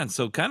going on.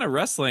 So kind of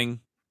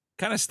wrestling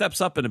kind of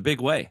steps up in a big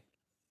way.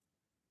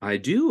 I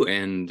do.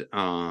 And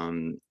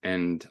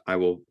I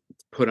will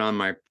put on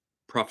my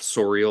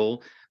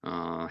professorial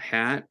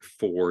hat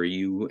for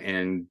you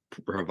and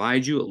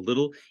provide you a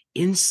little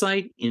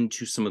insight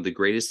into some of the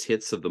greatest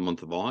hits of the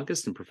month of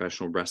August in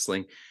professional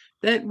wrestling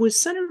that was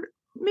centered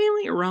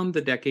mainly around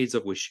the decades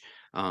of which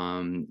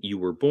you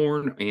were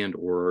born and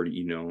or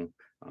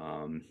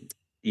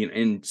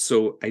and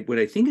so what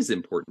I think is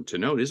important to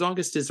note is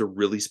August is a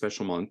really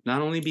special month,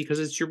 not only because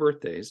it's your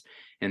birthdays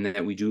and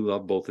that we do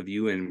love both of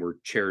you and we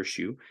cherish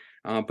you,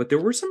 but there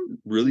were some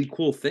really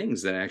cool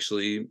things that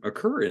actually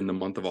occur in the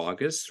month of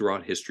August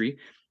throughout history.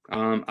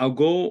 I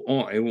will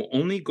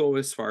only go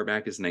as far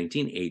back as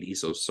 1980.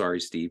 So sorry,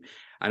 Steve.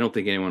 I don't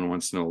think anyone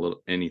wants to know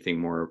anything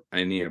more,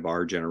 any of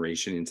our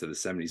generation into the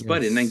 70s. Yes.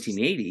 But in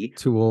 1980,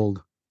 too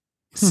old.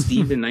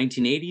 Steve, in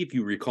 1980, if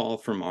you recall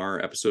from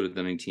our episode of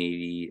the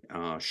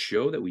 1980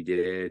 show that we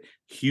did,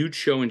 huge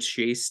show in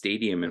Shea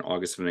Stadium in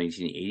August of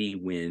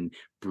 1980 when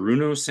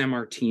Bruno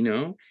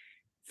Sammartino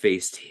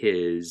faced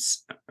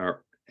his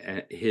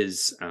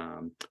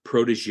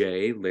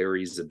protege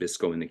Larry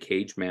Zbyszko in the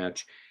cage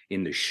match,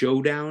 in the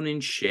showdown in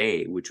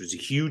Shea, which was a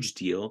huge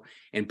deal.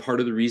 And part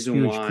of the reason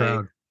Huge why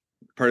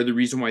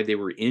crowd. they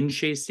were in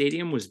Shea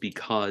Stadium was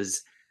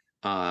because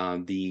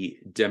the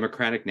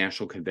Democratic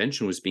National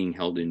Convention was being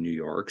held in New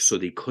York, so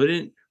they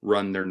couldn't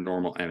run their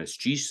normal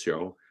MSG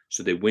show.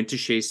 So they went to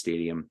Shea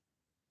Stadium,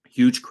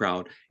 huge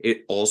crowd.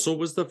 It also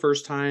was the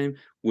first time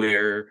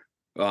where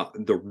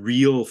the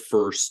real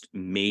first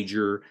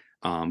major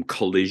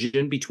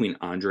collision between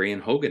Andre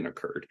and Hogan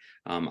occurred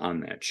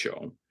on that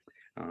show.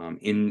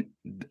 In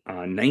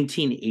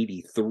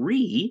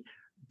 1983,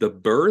 the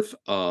birth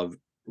of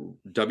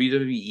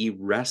WWE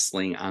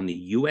Wrestling on the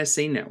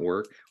USA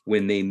Network,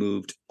 when they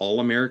moved All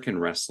American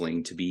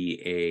Wrestling to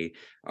be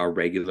a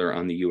regular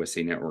on the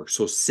USA Network.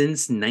 So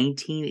since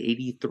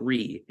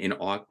 1983, in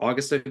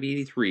August of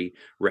 83,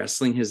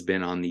 wrestling has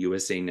been on the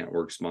USA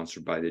Network,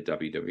 sponsored by the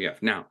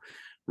WWF. Now,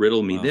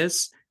 riddle me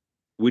this: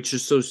 which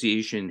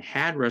association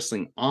had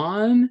wrestling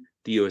on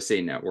the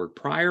USA Network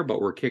prior,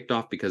 but were kicked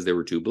off because they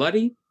were too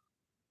bloody?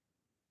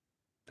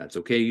 That's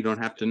okay. You don't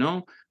have to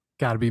know.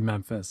 Gotta be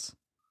Memphis.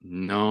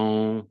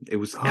 No, it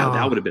was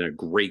that would have been a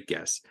great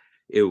guess.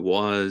 It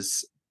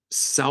was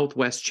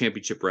Southwest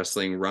Championship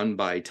Wrestling, run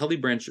by Tully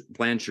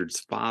Blanchard's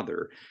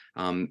father.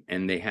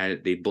 And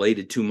they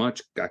bladed too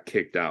much, got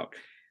kicked out.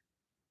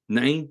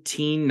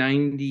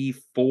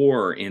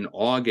 1994 in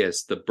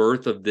August, the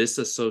birth of this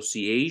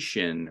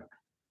association.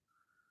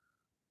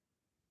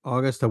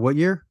 August of what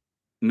year?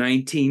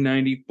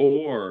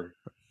 1994.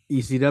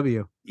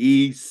 ECW.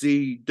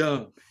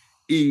 ECW.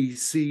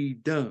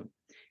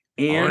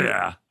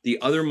 And the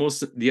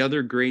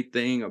other great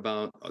thing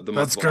about the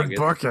month of August.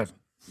 Booking.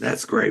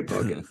 That's great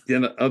booking.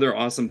 The other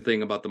awesome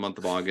thing about the month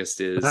of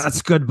August is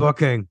that's good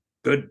booking.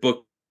 Good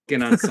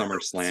booking on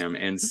SummerSlam.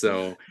 And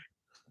so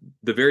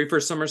the very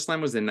first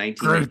SummerSlam was in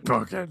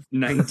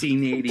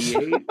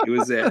 1988. It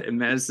was at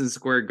Madison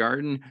Square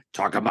Garden.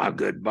 Talk about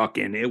good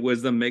booking. It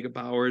was the Mega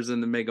Powers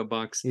and the Mega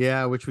Bucks.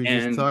 Yeah, which we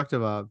just talked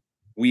about.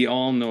 We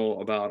all know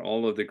about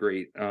all of the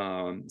great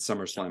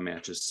SummerSlam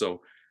matches.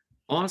 So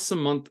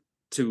awesome month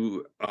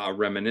to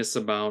reminisce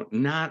about,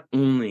 not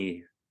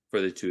only for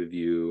the two of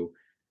you.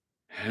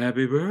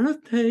 Happy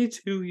birthday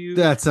to you.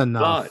 That's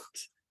enough.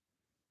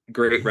 But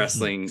great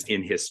wrestling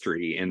in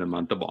history in the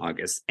month of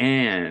August.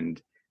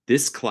 And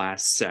this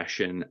class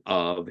session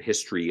of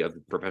history of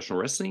professional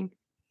wrestling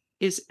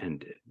is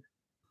ended.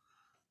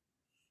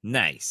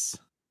 Nice.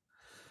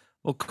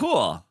 Well,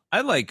 cool.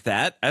 I like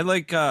that. I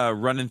like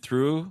running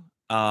through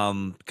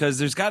because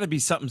there's got to be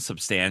something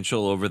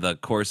substantial over the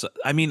course.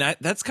 I mean,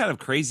 that's kind of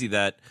crazy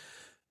that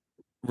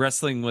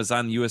wrestling was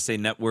on USA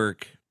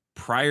Network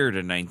prior to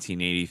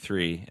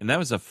 1983, and that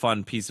was a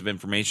fun piece of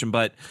information.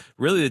 But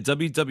really, the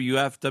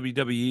WWF,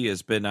 WWE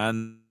has been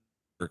on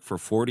for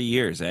 40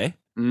 years, eh?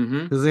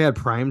 Because they had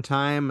Prime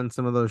Time and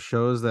some of those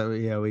shows that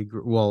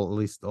at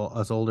least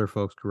us older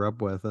folks grew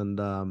up with.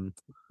 And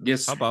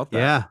yes, how about that?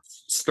 Yeah,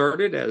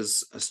 started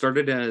as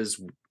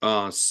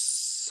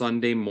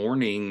Sunday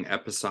morning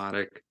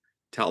episodic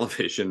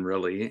television,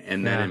 really,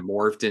 and then it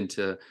morphed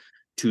into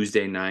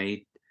Tuesday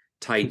night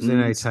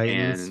Titans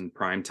and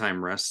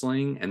Primetime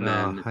Wrestling, and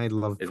then I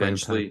love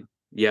eventually,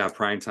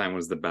 Primetime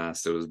was the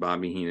best. It was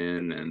Bobby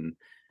Heenan and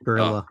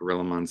Gorilla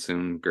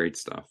Monsoon. Great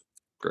stuff.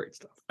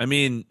 I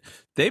mean,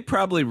 they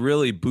probably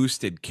really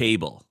boosted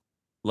cable,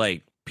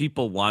 like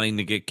people wanting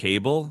to get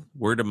cable.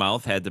 Word of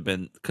mouth had to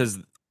been, because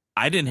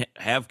I didn't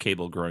have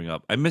cable growing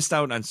up. I missed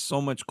out on so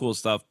much cool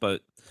stuff,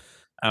 but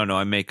I don't know.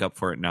 I make up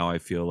for it now, I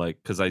feel like,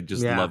 because I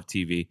just love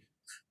TV.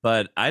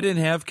 But I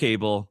didn't have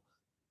cable,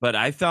 but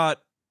I thought,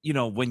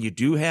 when you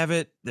do have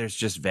it, there's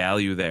just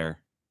value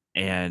there.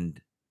 And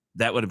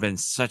that would have been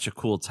such a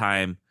cool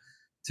time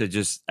to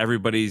just,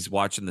 everybody's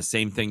watching the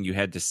same thing. You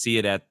had to see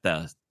it at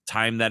the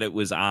time that it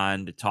was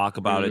on, to talk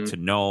about it, to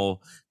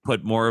know,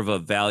 put more of a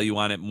value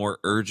on it, more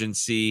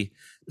urgency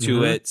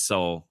to it.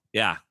 So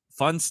yeah,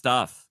 fun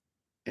stuff.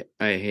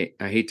 I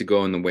hate to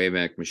go in the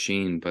Wayback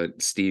Machine,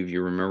 but Steve,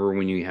 you remember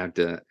when you had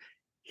to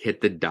hit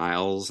the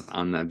dials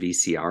on the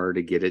VCR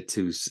to get it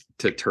to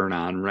turn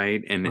on,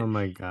 right? And oh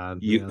my god,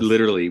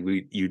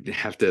 literally you'd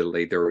have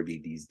to, there would be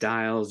these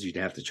dials, you'd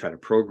have to try to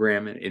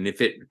program it, and if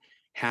it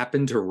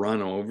happened to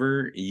run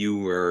over, you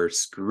were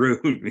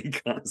screwed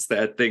because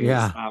that thing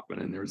was stopping,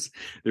 and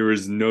there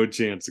was no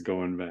chance of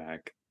going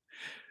back.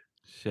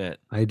 Shit,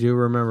 I do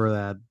remember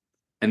that.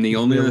 And the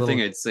only other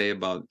thing I'd say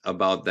about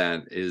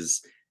that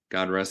is,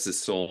 God rest his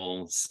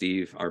soul,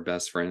 Steve, our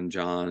best friend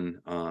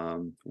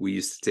John. We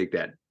used to take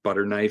that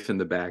butter knife in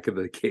the back of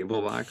the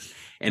cable box,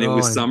 and it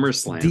was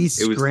SummerSlam.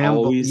 It was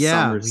always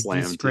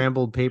SummerSlam.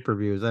 Scrambled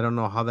pay-per-views. I don't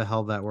know how the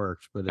hell that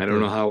worked, but I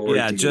don't know how it worked.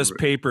 Yeah, just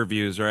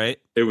pay-per-views, right?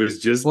 It was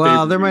just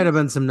there might have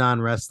been some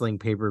non-wrestling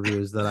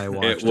pay-per-views that I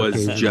watched. It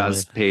was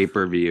just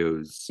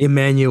pay-per-views.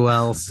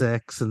 Emmanuel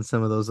 6 and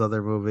some of those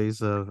other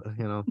movies of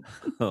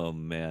Oh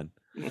man.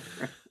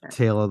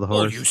 Tale of the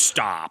Horse. Oh, you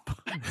stop.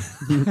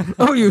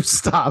 Oh, you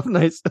stop.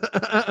 Nice.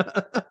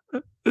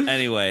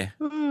 Anyway,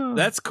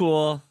 that's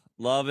cool.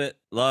 Love it.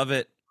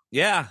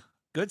 Yeah,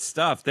 good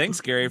stuff. Thanks,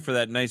 Gary, for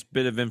that nice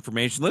bit of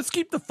information. Let's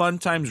keep the fun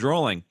times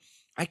rolling.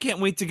 I can't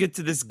wait to get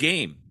to this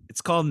game.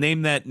 It's called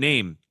Name That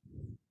Name.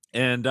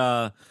 And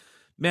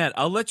Matt,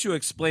 I'll let you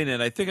explain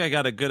it. I think I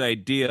got a good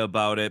idea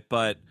about it,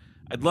 but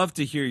I'd love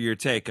to hear your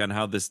take on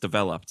how this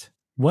developed.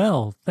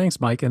 Well, thanks,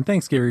 Mike, and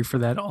thanks, Gary, for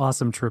that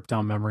awesome trip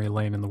down memory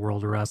lane in the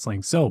world of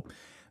wrestling. So,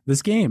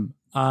 this game,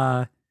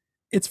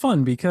 it's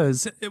fun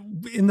because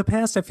in the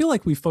past, I feel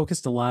like we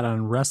focused a lot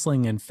on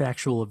wrestling and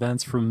factual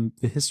events from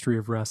the history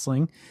of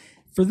wrestling.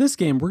 For this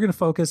game, we're going to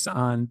focus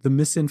on the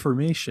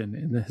misinformation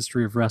in the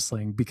history of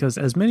wrestling because,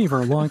 as many of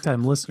our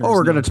longtime listeners,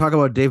 we're going to talk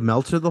about Dave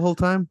Meltzer the whole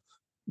time.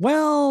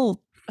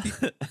 Well,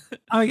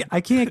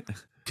 I can't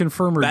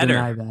confirm or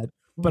deny that,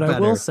 but I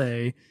will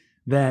say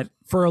that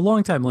for our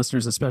longtime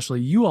listeners,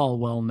 especially, you all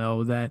well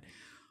know that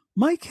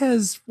Mike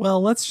has,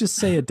 well, let's just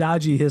say a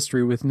dodgy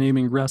history with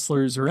naming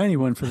wrestlers or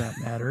anyone for that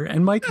matter.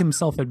 And Mike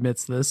himself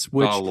admits this,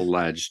 which all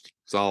alleged.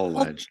 It's all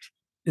alleged.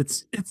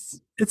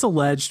 It's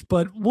alleged,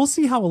 but we'll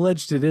see how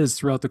alleged it is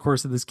throughout the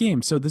course of this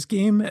game. So this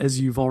game, as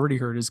you've already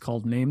heard, is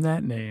called Name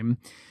That Name.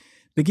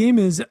 The game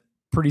is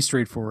pretty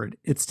straightforward.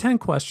 It's 10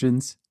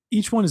 questions.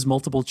 Each one is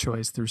multiple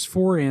choice. There's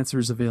 4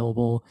 answers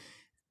available.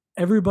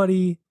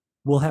 Everybody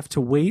will have to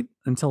wait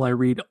until I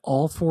read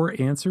all 4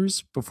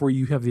 answers before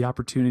you have the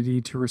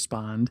opportunity to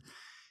respond.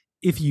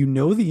 If you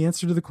know the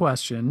answer to the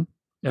question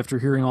after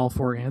hearing all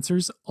 4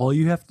 answers, all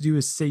you have to do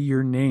is say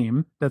your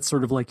name. That's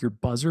sort of like your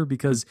buzzer,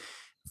 because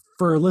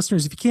for our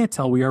listeners, if you can't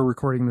tell, we are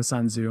recording this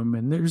on Zoom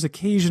and there's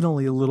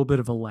occasionally a little bit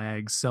of a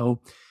lag.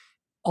 So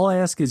all I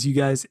ask is you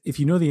guys, if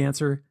you know the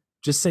answer,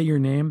 just say your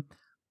name.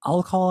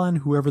 I'll call on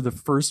whoever the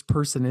first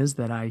person is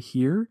that I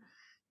hear.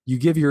 You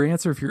give your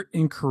answer. If you're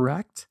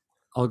incorrect,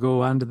 I'll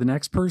go on to the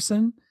next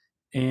person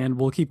and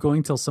we'll keep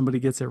going till somebody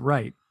gets it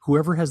right.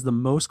 Whoever has the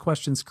most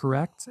questions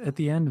correct at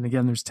the end, and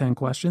again, there's 10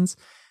 questions,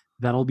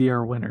 that'll be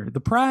our winner. The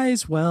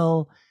prize,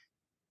 well,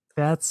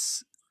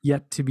 that's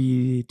yet to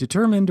be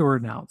determined or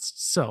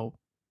announced. So,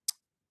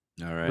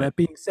 all right. That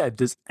being said,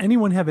 does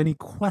anyone have any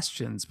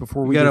questions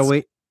before we gotta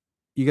wait?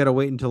 You got to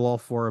wait until all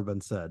 4 have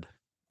been said.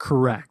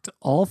 Correct.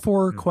 All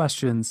 4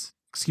 questions,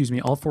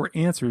 all 4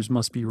 answers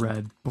must be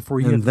read before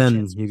you and have then the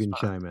chance to you can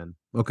respond. chime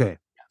in. Okay.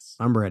 Yes.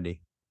 I'm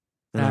ready.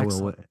 And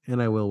Excellent.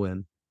 I will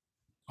win.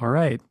 All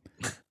right.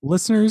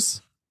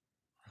 Listeners,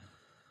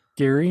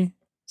 Gary,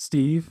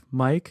 Steve,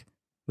 Mike,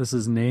 this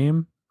is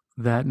Name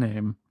That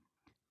Name.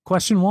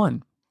 Question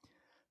 1.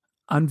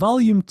 On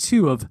volume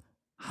 2 of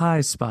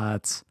High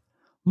Spots,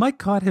 Mike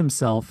caught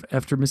himself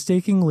after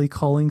mistakenly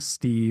calling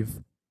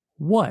Steve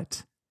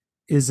what?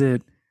 Is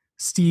it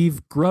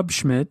Steve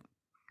Grubschmidt,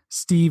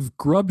 Steve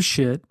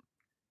Grubshit,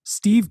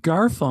 Steve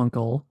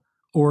Garfunkel,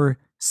 or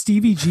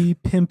Stevie G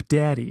Pimp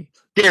Daddy?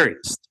 Gary.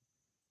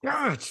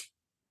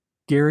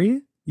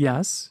 Gary,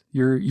 yes.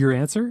 Your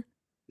answer?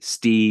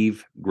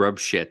 Steve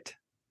Grubshit.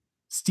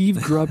 Steve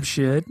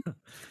Grubshit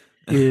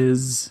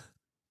is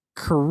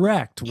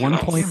correct. 1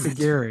 point to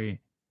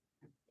Gary.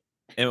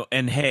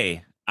 And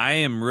hey, I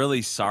am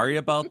really sorry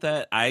about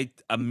that. I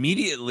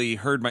immediately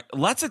heard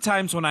lots of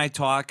times when I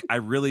talk, I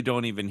really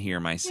don't even hear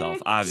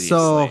myself, obviously.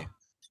 So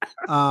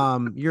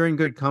you're in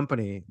good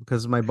company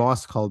because my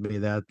boss called me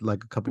that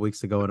like a couple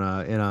weeks ago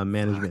in a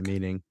management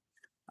meeting.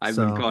 I've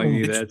been calling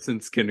you that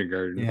since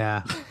kindergarten.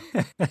 Yeah.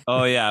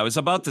 Oh yeah, I was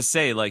about to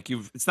say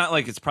it's not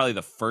like it's probably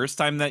the first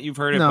time that you've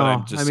heard it, but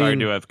I'm just sorry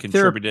to have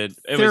contributed.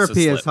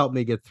 Therapy has helped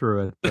me get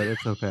through it, but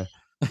it's okay.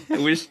 I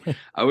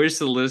wish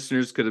the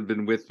listeners could have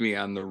been with me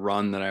on the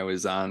run that I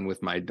was on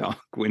with my dog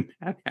when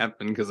that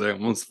happened, because I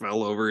almost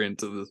fell over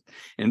into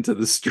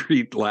the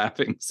street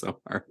laughing so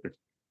hard.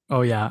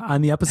 Oh yeah,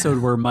 on the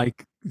episode where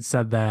Mike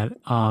said that,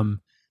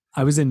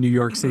 I was in New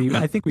York City.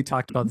 I think we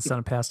talked about this on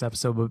a past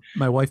episode, but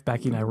my wife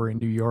Becky and I were in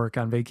New York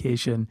on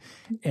vacation,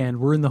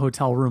 and we're in the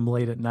hotel room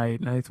late at night,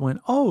 and I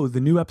went, "Oh, the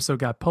new episode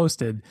got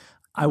posted."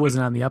 I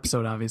wasn't on the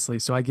episode, obviously,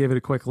 so I gave it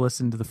a quick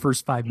listen to the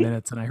first 5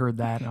 minutes, and I heard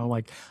that, and I'm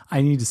like,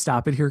 I need to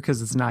stop it here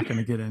because it's not going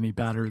to get any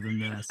better than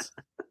this.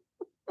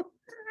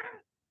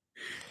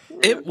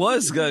 It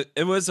was good.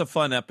 It was a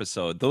fun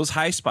episode. Those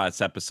High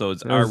Spots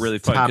episodes are really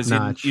fun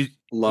because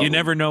you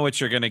never know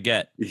what you're going to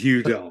get.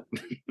 You don't.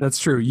 That's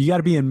true. You got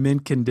to be in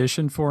mint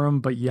condition for them,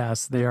 but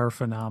yes, they are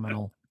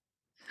phenomenal.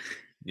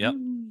 Yep.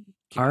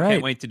 All right.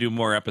 Can't wait to do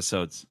more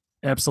episodes.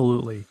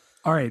 Absolutely.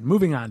 All right,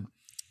 moving on.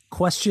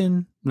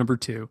 Question number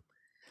 2.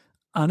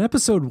 On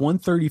episode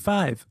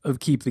 135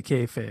 of Keep the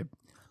Kayfabe,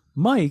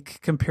 Mike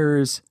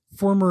compares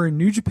former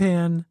New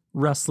Japan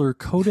wrestler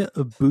Kota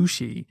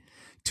Ibushi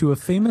to a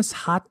famous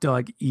hot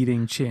dog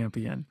eating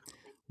champion.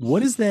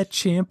 What is that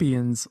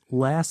champion's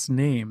last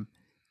name?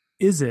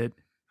 Is it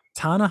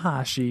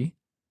Tanahashi,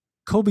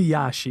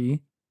 Kobayashi,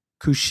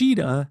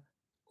 Kushida,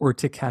 or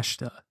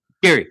Takeshita?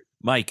 Gary.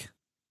 Mike.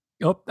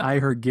 Oh, I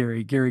heard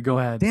Gary. Gary, go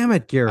ahead. Damn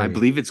it, Gary. I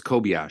believe it's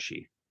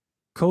Kobayashi.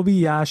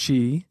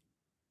 Kobayashi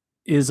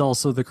is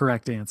also the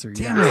correct answer.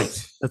 Damn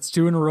it. That's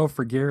 2 in a row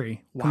for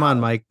Gary. Wow. Come on,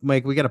 Mike.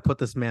 Mike, we got to put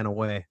this man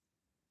away.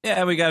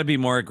 Yeah, we got to be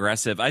more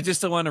aggressive. I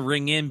just don't want to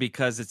ring in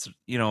because it's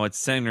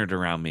centered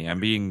around me. I'm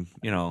being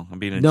a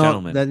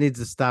gentleman. That needs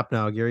to stop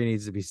now. Gary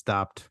needs to be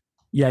stopped.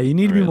 Yeah, you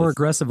need to be All right, more let's-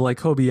 aggressive, like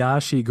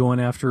Kobayashi going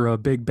after a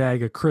big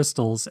bag of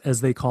crystals,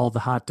 as they call the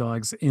hot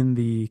dogs in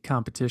the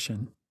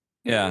competition.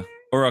 Yeah.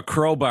 Or a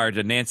crowbar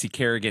to Nancy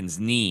Kerrigan's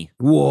knee.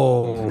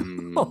 Whoa.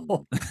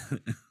 Mm.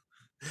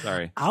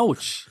 Sorry.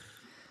 Ouch.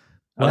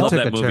 I Well, love took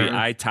that a movie, turn.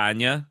 I,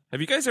 Tanya. Have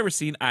you guys ever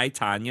seen I,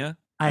 Tanya?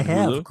 I on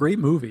have. Hulu? Great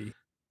movie.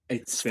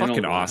 It's fucking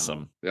been a while.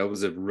 awesome. That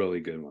was a really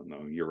good one,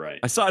 though. You're right.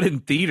 I saw it in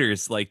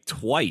theaters like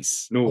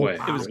twice. No way.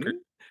 wow. It was Really? great.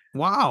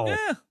 Wow.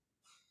 Yeah.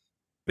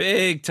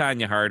 Big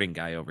Tanya Harding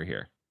guy over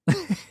here.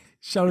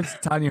 Shout out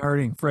to Tanya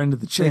Harding, friend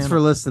of the channel. Thanks for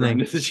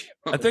listening.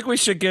 I think we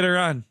should get her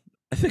on.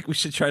 I think we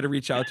should try to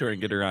reach out to her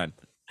and get her on.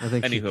 I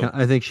think Anywho.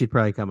 I think she'd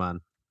probably come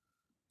on.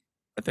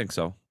 I think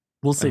so.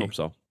 We'll I see. hope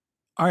so.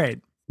 All right.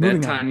 That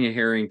Moving on. Tanya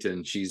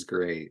Harrington, she's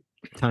great.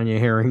 Tanya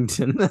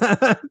Harrington.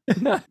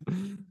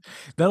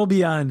 That'll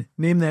be on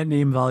Name That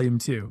Name Volume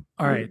 2.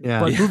 All right. Yeah.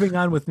 But Yeah. moving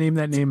on with Name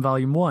That Name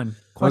Volume 1.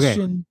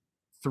 Question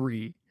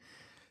 3.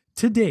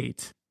 To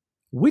date,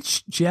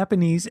 which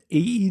Japanese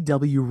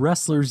AEW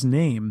wrestler's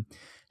name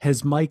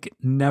has Mike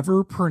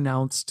never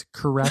pronounced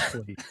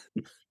correctly?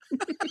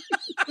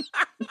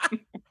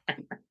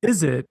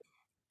 Is it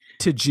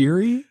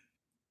Tajiri,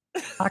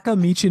 Taka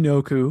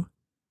Michinoku,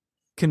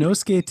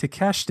 Kinosuke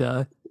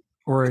Takeshita,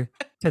 or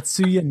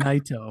Tetsuya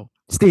Naito?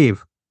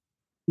 Steve.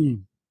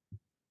 Steve.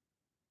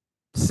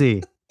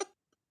 C.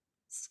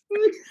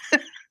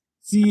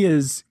 C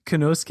is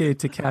Konosuke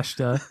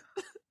Takeshita.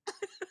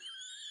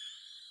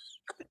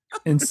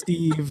 And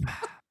Steve,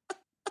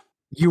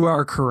 you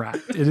are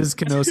correct. It is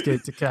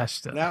Konosuke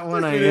Takeshita. That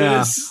one I It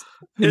is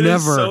never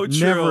so true.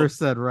 never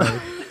said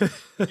right.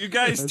 You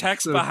guys That's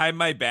text so- behind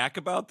my back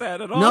about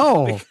that at all?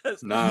 No.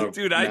 Because, Not,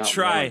 dude, I not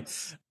try.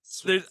 once.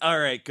 There's, all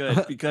right,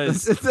 good.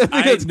 Because, I think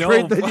I it's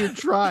great know- that you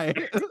try.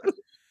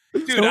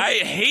 dude, I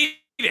hate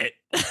it.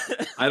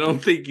 I don't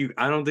think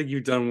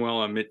you've done well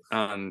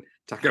on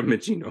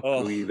Takamichi no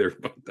Oh. either,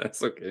 but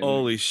that's okay.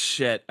 Holy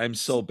shit. I'm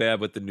so bad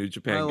with the New I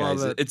Japan love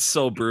guys. it. It's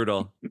so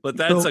brutal. But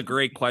that's So- a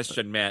great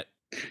question, Matt.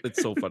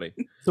 It's so funny.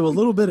 So a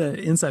little bit of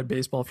inside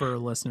baseball for our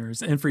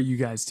listeners and for you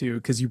guys too,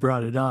 because you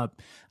brought it up.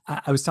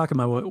 I was talking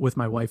with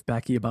my wife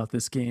Becky about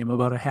this game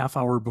about a half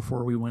hour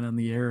before we went on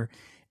the air,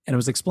 and I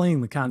was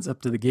explaining the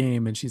concept of the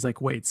game, and she's like,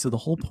 "Wait, so the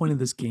whole point of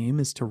this game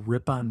is to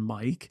rip on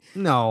Mike?"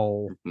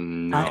 No.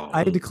 No.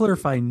 I had to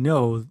clarify.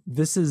 No,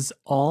 this is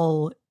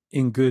all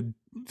in good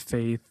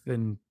faith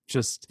and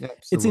just it's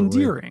Absolutely.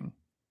 endearing.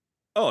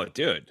 Oh,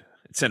 dude.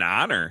 It's an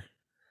honor.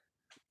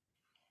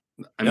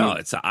 I No, mean,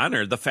 it's an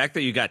honor. The fact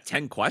that you got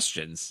 10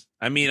 questions.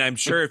 I mean, I'm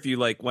sure if you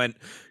like went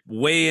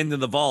way into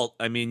the vault,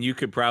 I mean, you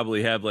could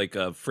probably have like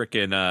a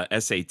freaking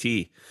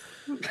SAT.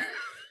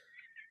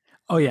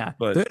 Oh yeah,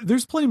 But-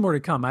 there's plenty more to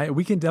come.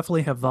 We can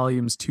definitely have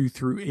volumes 2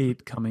 through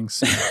 8 coming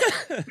soon.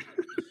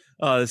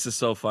 Oh, this is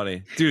so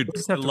funny. Dude,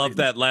 Just I have to love read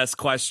that last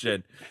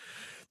question.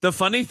 The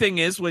funny thing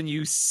is when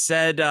you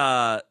said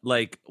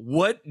like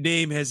what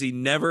name has he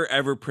never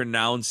ever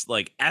pronounced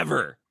like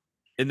ever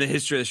in the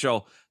history of the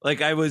show?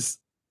 Like I was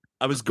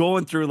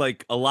going through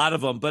like a lot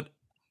of them, but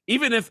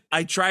even if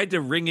I tried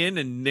to ring in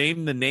and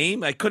name the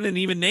name, I couldn't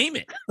even name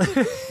it.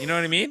 You know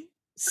what I mean?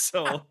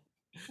 So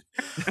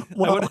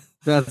Well,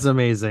 That's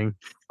amazing.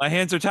 my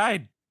hands are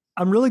tied.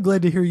 I'm really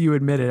glad to hear you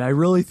admit it. I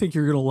really think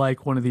you're going to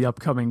like one of the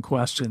upcoming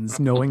questions,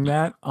 knowing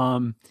that.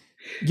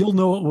 You'll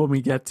know it when we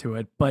get to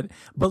it, but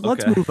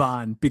let's Okay. move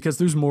on because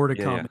there's more to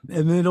Yeah, come,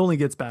 and it only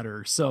gets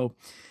better. So,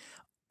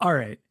 all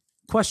right,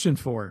 question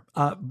 4.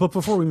 But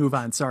before we move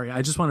on, sorry,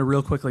 I just want to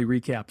real quickly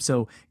recap.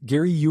 So,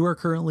 Gary, you are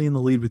currently in the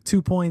lead with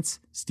 2 points.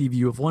 Steve,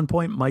 you have 1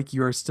 point. Mike,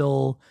 you are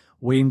still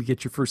waiting to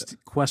get your first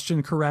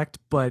question correct,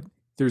 but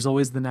there's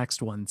always the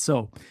next one.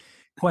 So,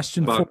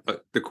 question 4.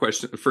 about the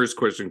first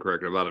question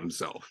correct about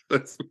himself.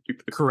 That's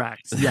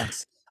Correct.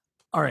 Yes.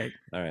 All right.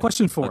 All right.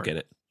 Question 4. I'll get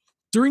it.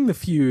 During the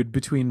feud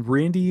between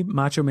Randy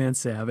Macho Man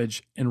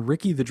Savage and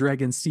Ricky the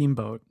Dragon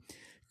Steamboat,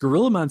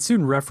 Gorilla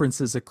Monsoon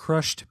references a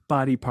crushed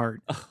body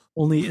part,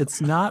 only it's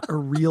not a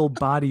real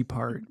body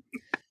part.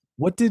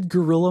 What did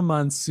Gorilla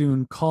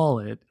Monsoon call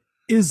it?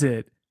 Is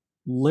it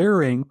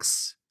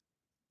larynx,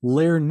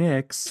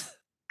 larynx,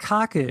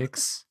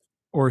 coccyx,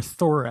 or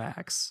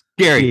thorax?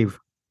 Gary. Steve.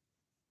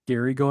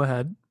 Gary, go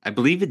ahead. I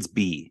believe it's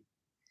B.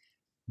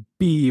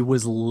 B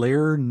was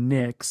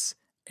larynx,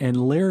 and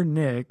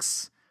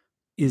larynx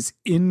is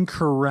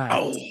incorrect.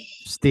 Oh.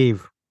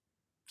 Steve.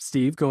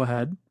 Steve, go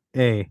ahead.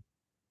 A.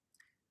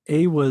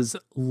 A was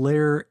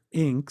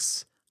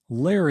larynx.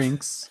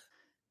 Larynx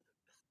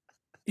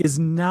is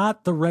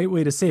not the right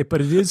way to say it,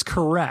 but it is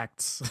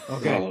correct.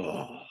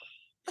 Oh.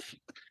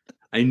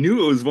 I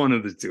knew it was one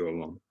of the two of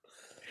them.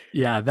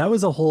 Yeah, that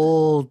was a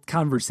whole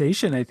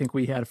conversation I think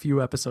we had a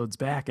few episodes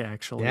back,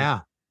 actually.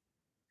 Yeah.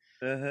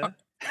 Uh-huh.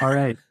 All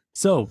right.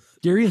 So,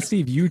 Gary and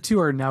Steve, you two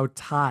are now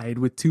tied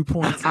with 2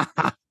 points.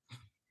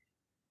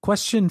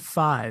 Question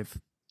 5.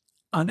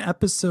 On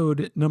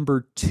episode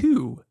number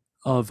 2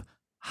 of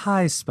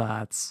High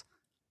Spots,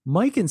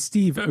 Mike and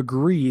Steve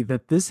agree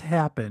that this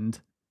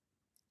happened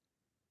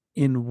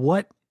in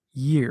what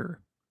year?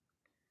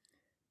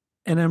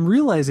 And I'm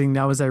realizing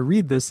now as I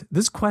read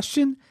this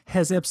question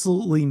has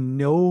absolutely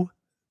no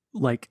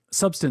like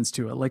substance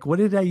to it. Like, what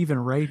did I even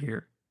write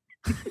here?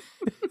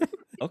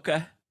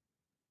 Okay.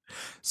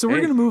 So we're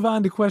going to move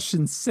on to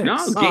question 6. No,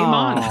 game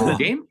on.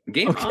 Game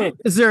Okay. on.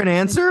 Is there an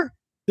answer?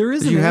 There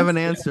is. Do you have an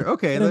answer?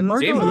 Okay, And then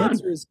Mark, game the on.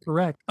 answer is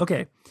correct.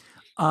 Okay.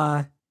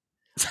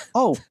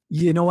 Oh,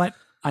 you know what?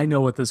 I know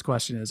what this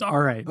question is.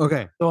 All right.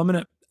 okay. So I'm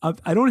going to,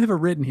 I don't have it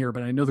written here,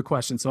 but I know the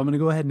question. So I'm going to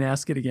go ahead and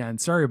ask it again.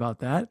 Sorry about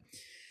that.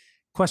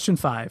 Question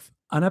 5.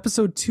 On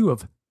episode 2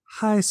 of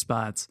High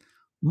Spots,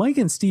 Mike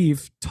and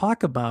Steve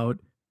talk about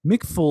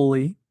Mick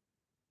Foley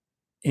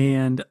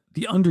and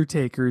The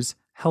Undertaker's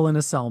Hell in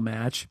a Cell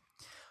match.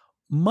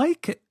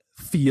 Mike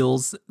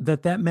feels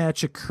that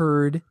match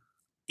occurred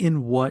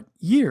in what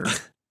year?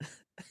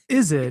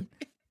 Is it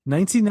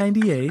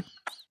 1998,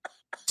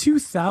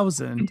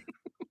 2000,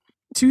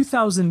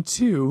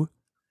 2002,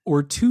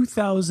 or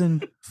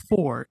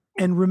 2004?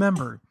 And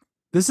remember,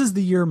 this is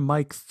the year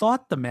Mike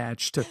thought the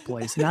match took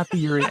place, not the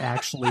year it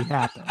actually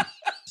happened.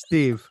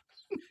 Steve,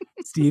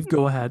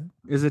 Go ahead.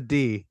 is it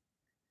D?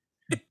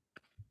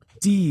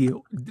 D.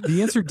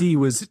 The answer D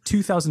was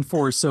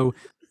 2004. So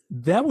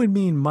that would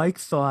mean Mike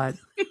thought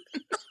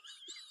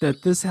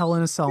that this Hell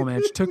in a Cell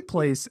match took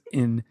place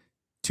in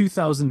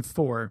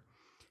 2004.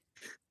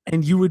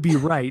 And you would be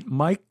right.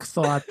 Mike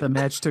thought the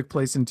match took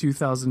place in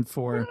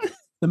 2004.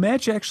 The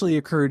match actually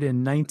occurred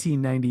in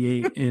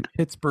 1998 in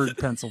Pittsburgh,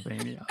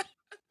 Pennsylvania.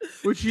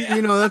 Which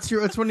that's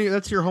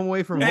your home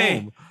away from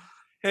home.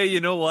 Hey,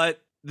 you know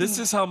what? This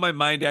is how my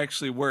mind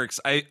actually works.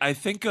 I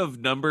think of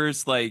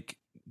numbers like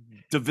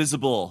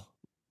divisible,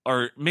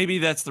 or maybe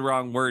that's the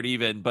wrong word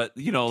even, but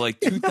like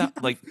 2000,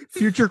 like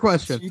Future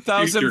question.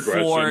 2004, Future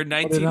question.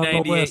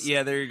 1998.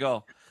 Yeah, there you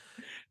go.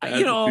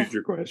 That's a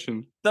future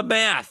question. The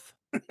math.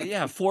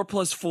 Yeah, 4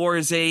 + 4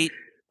 is 8.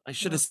 I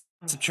should have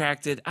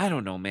subtracted. I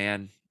don't know,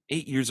 man.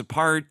 8 years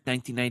apart,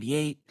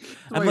 1998.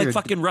 I'm like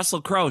fucking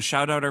Russell Crowe.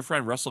 Shout out our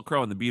friend Russell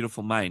Crowe in The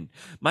Beautiful Mind.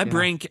 My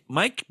brain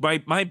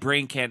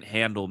can't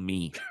handle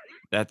me.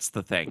 That's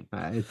the thing.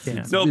 It's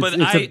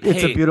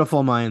a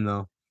beautiful mind,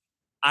 though.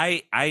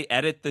 I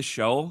edit the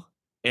show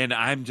and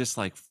I'm just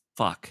like,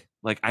 fuck.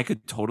 Like, I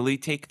could totally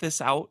take this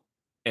out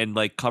and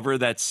like cover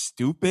that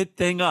stupid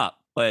thing up,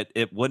 but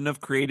it wouldn't have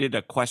created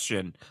a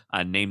question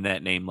on Name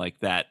That Name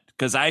like that.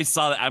 Because I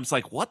saw that, I was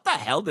like, what the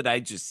hell did I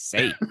just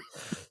say?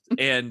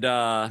 And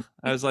I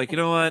was like, you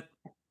know what?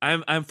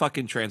 I'm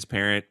fucking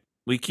transparent.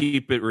 We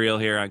keep it real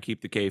here on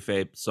Keep the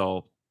Kayfabe.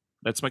 So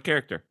that's my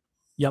character.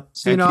 Yep.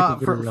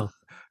 So,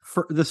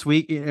 for this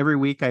week, every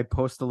week I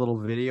post a little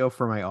video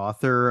for my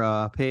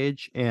author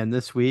page, and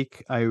this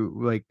week I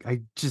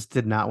just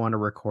did not want to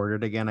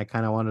record it again. I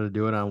kind of wanted to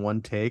do it on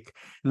one take,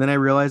 and then I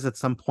realized at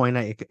some point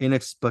I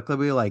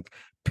inexplicably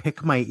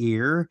pick my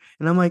ear,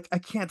 and I'm like, I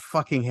can't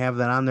fucking have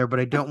that on there, but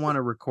I don't want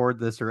to record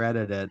this or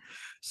edit it.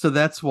 So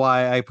that's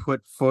why I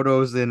put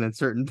photos in at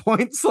certain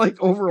points,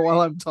 over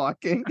while I'm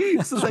talking,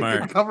 so they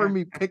can cover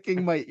me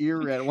picking my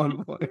ear at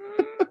one point.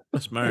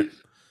 Smart.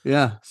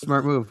 Yeah,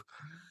 smart move.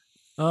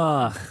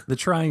 The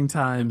trying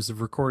times of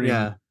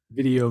recording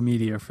video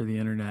media for the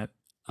internet.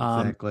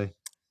 Exactly.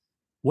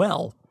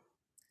 Well,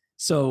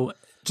 so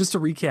just to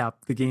recap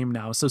the game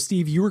now. So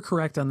Steve, you were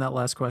correct on that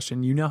last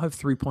question. You now have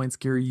 3 points.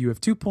 Gary, you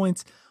have 2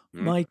 points.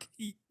 Mike,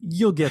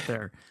 you'll get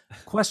there.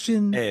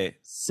 Question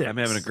 6. I'm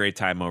having a great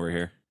time over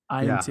here.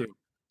 I am too.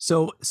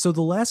 So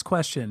the last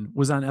question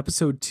was on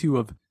episode 2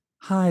 of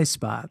High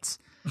Spots.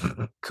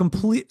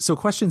 So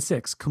question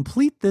 6,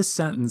 complete this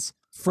sentence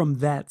from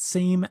that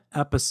same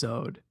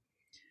episode.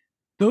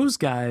 Those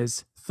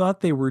guys thought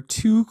they were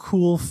too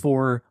cool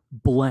for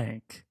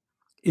blank.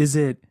 Is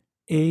it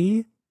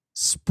A,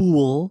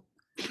 spool,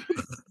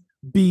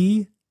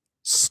 B,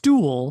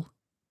 stool,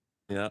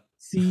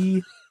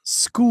 C,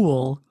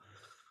 school,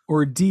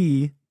 or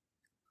D,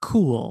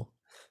 cool?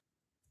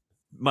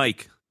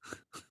 Mike,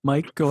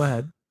 go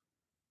ahead.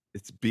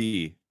 It's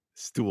B,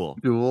 stool.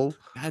 Stool.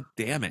 God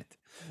damn it.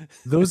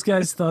 Those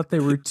guys thought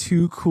they were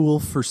too cool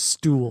for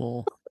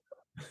stool.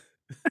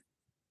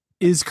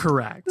 Is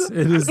correct.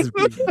 It is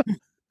the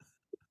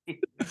B.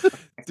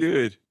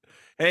 Dude.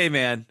 Hey,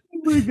 man. Oh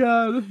my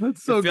God.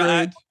 That's so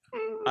great.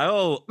 I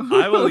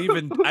will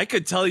even, I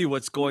could tell you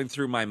what's going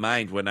through my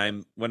mind when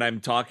I'm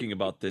talking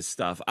about this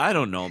stuff. I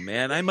don't know,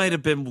 man. I might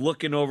have been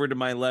looking over to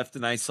my left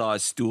and I saw a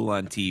stool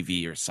on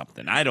TV or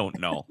something. I don't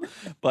know.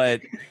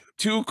 But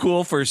too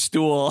cool for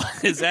stool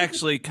is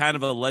actually kind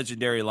of a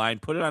legendary line.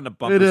 Put it on a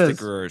bumper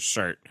sticker or a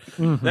shirt.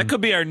 Mm-hmm. That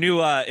could be our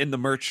new in the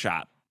merch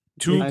shop.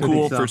 Too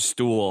cool for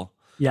stool.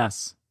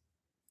 Yes.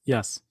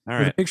 All right.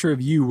 With a picture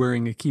of you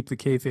wearing a Keep the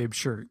Kayfabe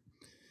shirt.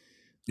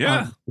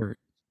 Yeah.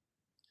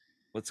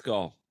 Let's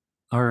go.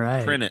 All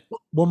right. Print it.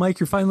 Well, Mike,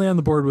 you're finally on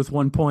the board with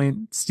 1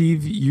 point.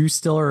 Steve, you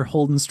still are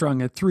holding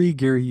strong at 3.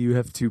 Gary, you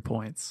have 2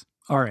 points.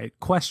 All right.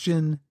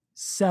 Question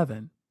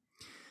 7.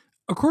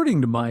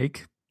 According to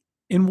Mike,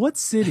 in what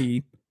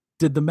city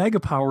did the Mega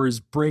Powers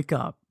break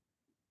up?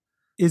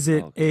 Is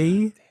it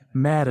A,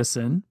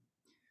 Madison,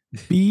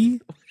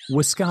 B,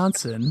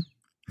 Wisconsin,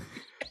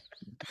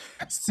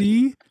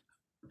 C,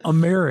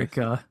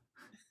 America,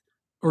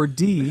 or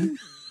D,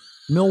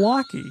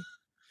 Milwaukee?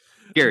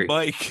 Gary.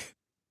 Mike.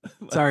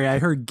 Sorry, I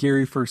heard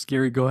Gary first.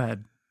 Gary, go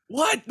ahead.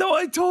 What? No,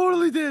 I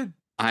totally did.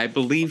 I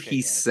believe Okay,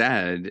 he go ahead.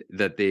 said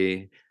that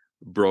they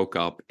broke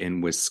up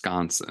in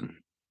Wisconsin.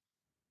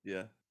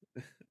 Yeah.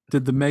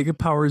 Did the Mega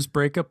Powers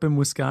break up in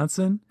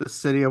Wisconsin? The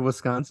city of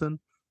Wisconsin.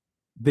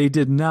 They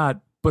did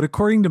not, but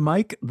according to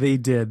Mike, they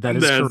did. That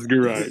is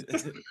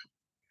correct.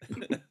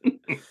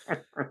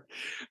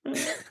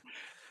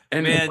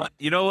 And Man,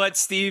 you know what,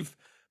 Steve?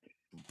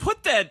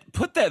 Put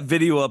that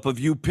video up of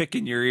you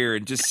picking your ear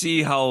and just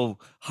see how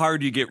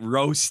hard you get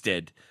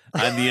roasted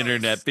on the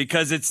internet,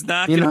 because it's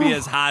not going to be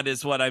as hot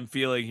as what I'm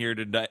feeling here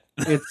tonight.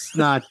 It's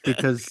not,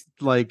 because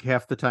like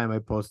half the time I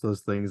post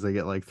those things, I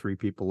get like 3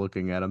 people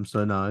looking at them.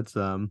 So no, it's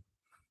I'm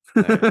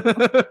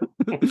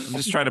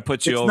just trying to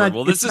put you over.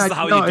 Well, this is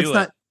how you do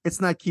it. It's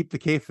not keep the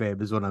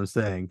kayfabe is what I'm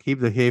saying.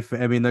 Keep the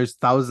kayfabe. I mean, there's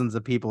thousands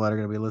of people that are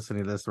going to be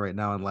listening to this right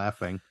now and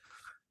laughing.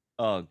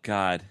 Oh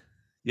God,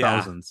 yeah,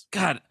 Thousands.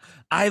 God,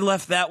 I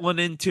left that one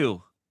in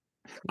too.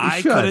 I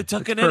should. could have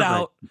taken It's it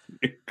out.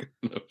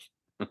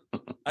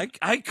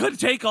 I could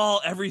take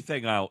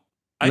everything out.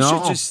 I No.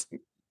 should just,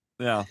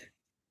 yeah.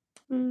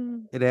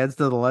 It adds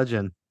to the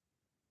legend.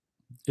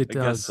 It I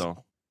does. guess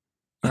so.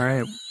 All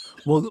right.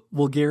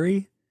 Well,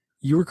 Gary,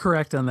 you were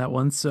correct on that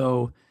one.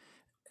 So,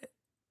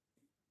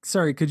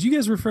 sorry, could you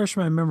guys refresh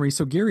my memory?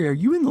 So, Gary, are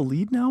you in the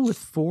lead now with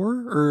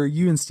 4, or are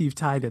you and Steve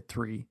tied at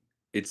 3?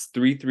 it's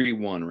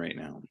 3-3-1 right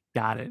now.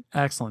 Got it.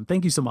 Excellent.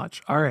 Thank you so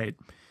much. All right.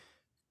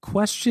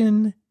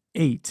 Question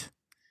 8.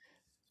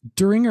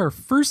 During our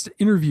first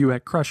interview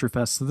at Crusher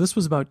Fest, so this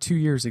was about 2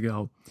 years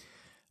ago,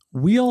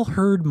 we all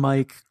heard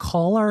Mike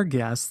call our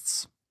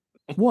guests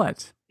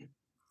what?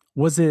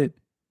 Was it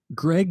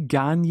Greg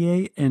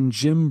Gagne and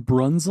Jim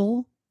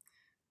Brunzel?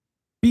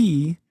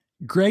 B,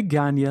 Greg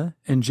Gagne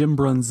and Jim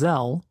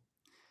Brunzel?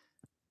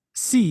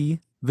 C,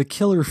 the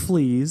Killer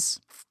Fleas?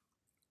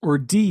 Or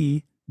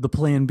D, the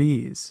Plan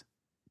Bs?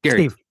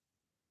 Gary. Steve.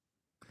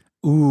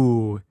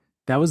 Ooh,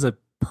 that was a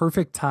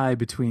perfect tie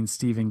between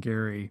Steve and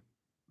Gary.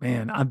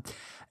 Man,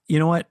 you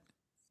know what?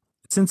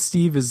 Since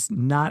Steve is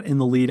not in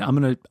the lead, I'm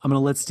gonna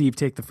let Steve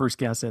take the first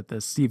guess at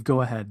this. Steve,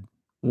 go ahead.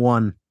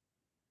 1.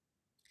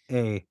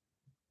 A.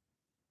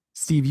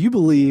 Steve, you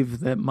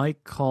believe that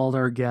Mike called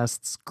our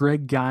guests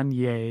Greg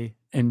Gagne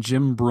and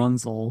Jim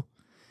Brunzel.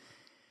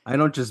 I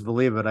don't just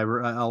believe it.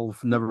 I'll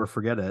never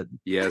forget it.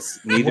 Yes,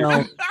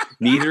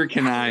 neither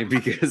can I,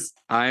 because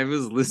I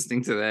was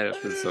listening to that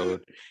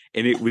episode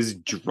and it was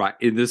dry.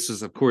 And this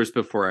was, of course,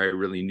 before I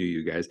really knew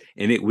you guys,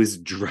 and it was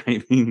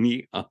driving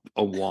me up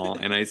a wall.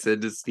 And I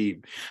said to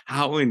Steve,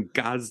 "How in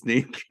God's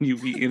name can you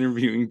be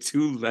interviewing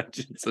 2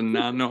 legends and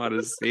not know how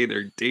to say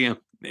their damn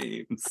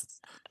names?"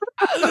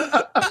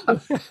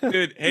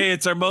 Dude, hey,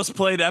 it's our most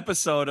played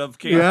episode of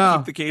Keep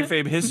the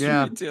Kayfabe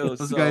history too.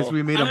 Those guys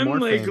we made them I'm more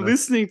like famous.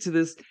 listening to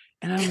this,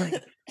 and I'm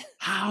like,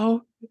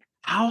 how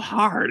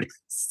hard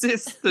is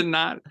this to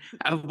not,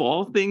 of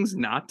all things,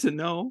 not to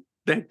know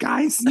that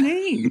guy's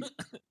name?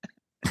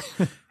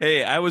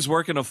 Hey, I was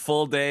working a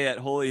full day at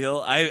Holy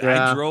Hill.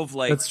 I drove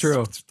like That's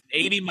true.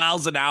 80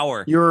 miles an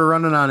hour. You were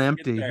running on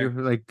empty. there.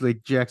 You're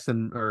like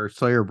Jackson or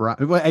Sawyer Brown.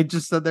 Well, I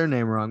just said their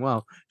name wrong.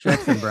 Well,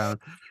 Jackson Brown.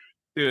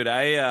 Dude,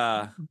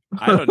 I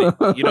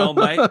don't, you know,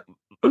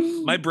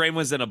 my brain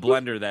was in a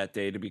blender that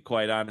day, to be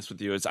quite honest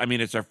with you. It's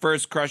our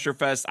first Crusher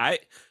Fest. I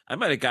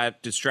might have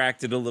got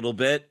distracted a little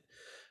bit.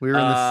 We were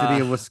in the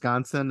city of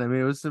Wisconsin. I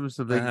mean, it was a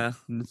big,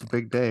 it's a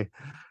big day.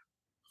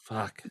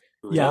 Fuck.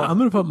 Yeah, I'm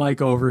gonna put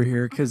Mike over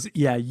here because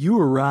you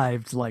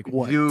arrived like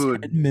what,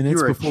 Dude, 10 minutes you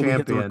were a before we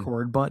hit the champion.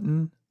 record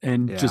button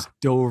and just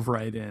dove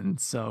right in.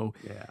 So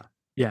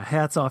yeah,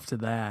 hats off to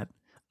that.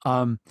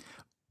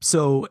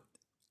 So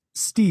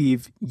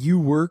Steve, you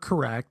were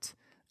correct.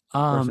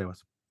 Of course I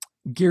was.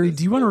 Gary,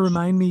 do you want to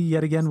remind me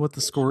yet again what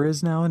the score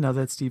is now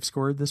that Steve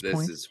scored this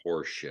point? This is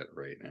horse shit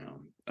right now.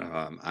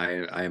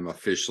 I am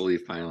officially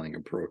filing a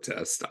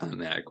protest on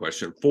that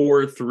question.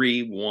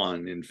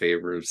 4-3-1 in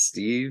favor of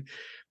Steve.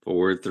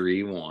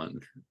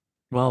 4-3-1.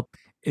 Well,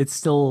 it's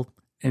still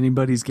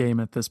anybody's game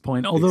at this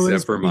point, although Except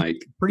it's for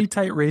Mike. Pretty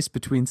tight race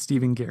between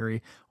Steve and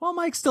Gary. Well,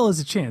 Mike still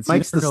has a chance.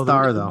 Mike's the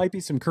star, there though. might be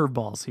some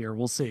curveballs here.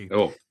 We'll see.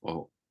 Oh.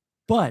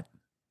 But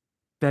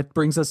that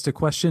brings us to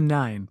question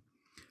 9.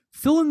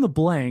 Fill in the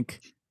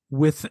blank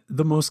with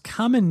the most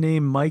common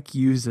name Mike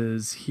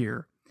uses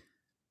here.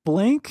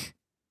 Blank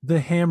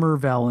the Hammer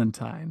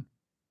Valentine.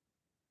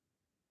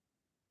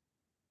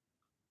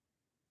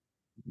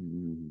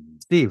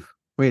 Steve,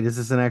 wait, is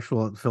this an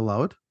actual fill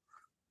out?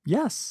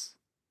 Yes.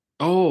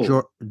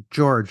 Oh.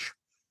 George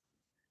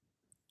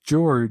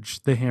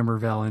the Hammer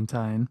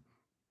Valentine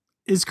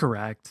is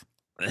correct.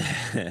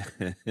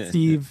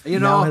 Steve, You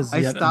now know, has I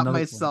yet stopped another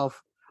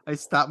myself. I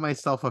stopped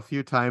myself a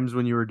few times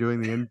when you were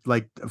doing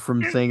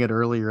from saying it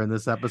earlier in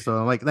this episode.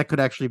 I'm like, that could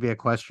actually be a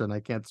question.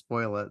 I can't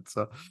spoil it.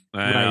 So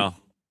I know.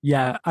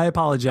 Yeah, I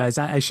apologize.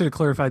 I should have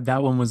clarified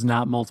that one was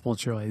not multiple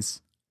choice.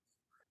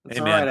 it's Hey,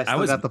 all man, right. I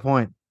still got the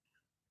point.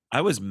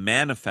 I was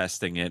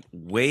manifesting it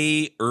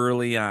way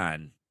early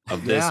on.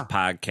 of this Yeah.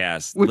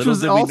 podcast. Which Little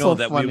was did we know also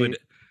that funny. we would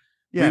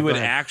Yeah, we would go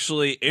ahead.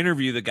 actually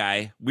interview the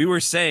guy. We were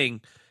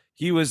saying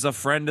he was a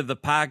friend of the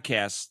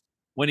podcast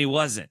when he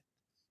wasn't.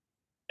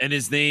 And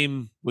his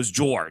name was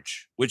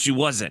George, which he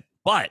wasn't.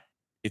 But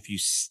if you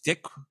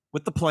stick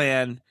with the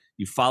plan,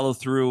 you follow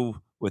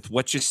through with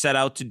what you set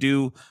out to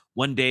do,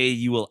 one day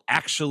you will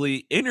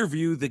actually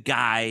interview the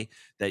guy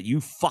that you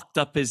fucked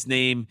up his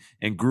name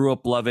and grew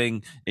up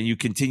loving, and you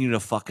continue to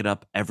fuck it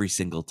up every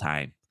single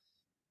time.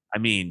 I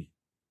mean,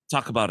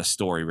 talk about a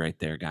story right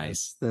there,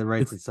 guys. That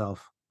writes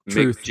itself.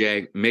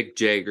 Mick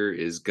Jagger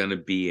is gonna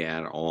be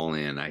at All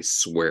In. I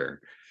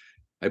swear,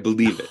 I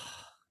believe it.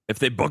 If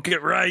they book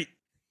it right.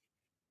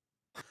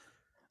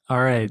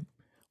 All right.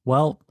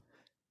 Well,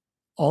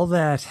 all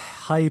that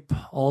hype,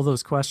 all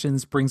those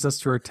questions brings us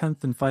to our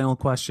 10th and final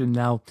question.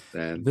 Now,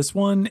 this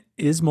one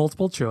is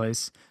multiple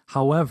choice.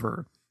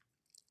 However,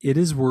 it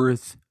is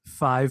worth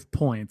 5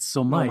 points.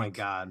 So, Mike, oh my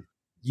God,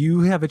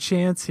 you have a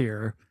chance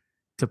here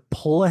to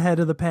pull ahead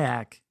of the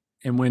pack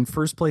and win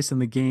first place in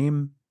the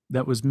game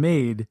that was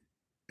made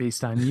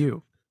based on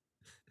you.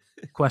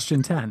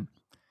 Question 10.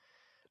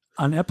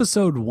 On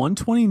episode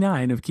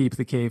 129 of Keep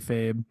the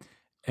Kayfabe,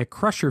 at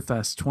Crusher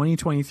Fest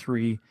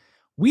 2023,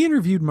 we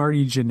interviewed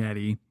Marty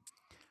Jannetty.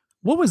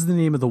 What was the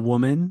name of the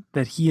woman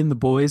that he and the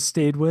boys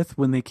stayed with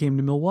when they came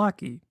to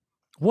Milwaukee?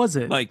 Was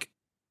it Mike?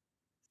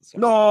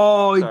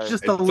 No, it's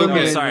just a little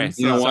bit. Sorry.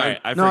 You know what? Sorry.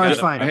 I No, forgot.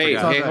 it's fine. Hey,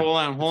 It's all good. hold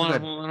on.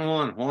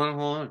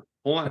 It's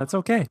good. That's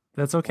okay.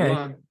 That's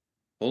okay.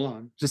 Hold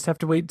on. Just have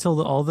to wait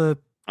until all the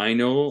I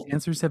know.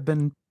 answers have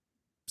been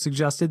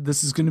suggested.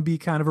 This is going to be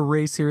kind of a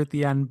race here at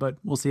the end, but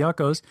we'll see how it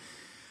goes.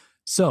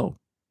 So,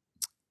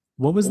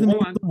 what was the name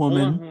of the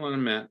woman? Hold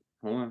on, Matt.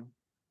 Hold on.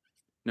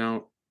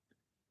 Now,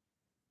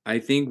 I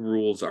think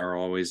rules are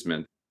always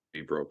meant to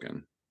be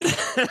broken.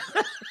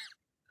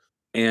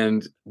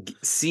 And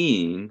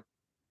seeing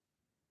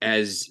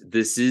as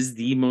this is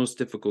the most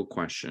difficult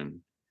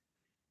question,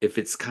 if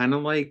it's kind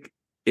of like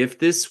if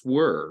this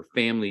were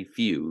Family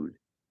Feud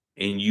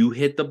and you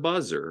hit the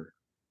buzzer,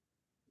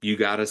 you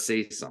got to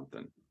say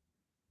something.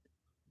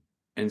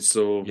 And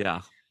so,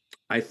 yeah,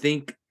 I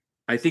think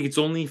it's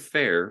only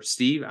fair,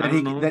 Steve. I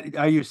don't know.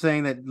 Are you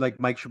saying that like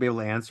Mike should be able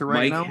to answer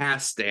right now? Mike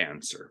has to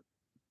answer.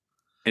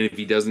 And if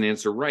he doesn't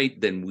answer right,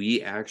 then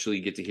we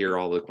actually get to hear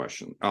all the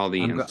questions, all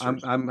the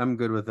answers. I'm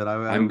good with it.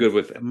 I'm good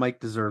with it. Mike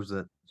deserves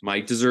it.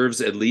 Mike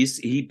deserves at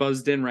least he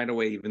buzzed in right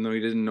away, even though he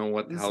didn't know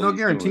what the There's hell. no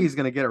guarantee he's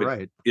going to get it But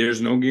right.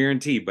 There's no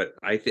guarantee, but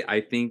I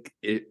think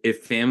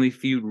if Family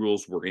Feud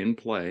rules were in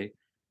play,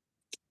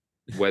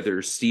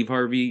 whether Steve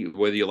Harvey,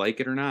 whether you like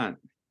it or not,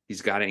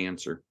 he's got to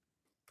answer.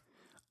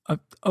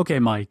 Okay,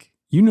 Mike,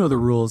 you know the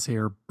rules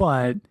here,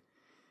 but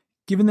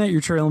given that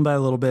you're trailing by a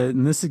little bit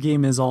and this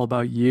game is all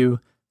about you,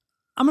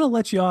 I'm going to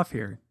let you off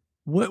here.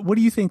 What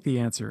do you think the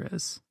answer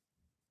is?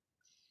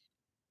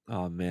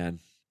 Oh,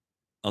 man.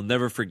 I'll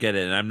never forget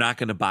it. And I'm not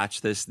going to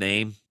botch this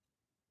name,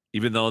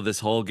 even though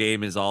this whole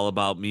game is all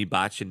about me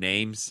botching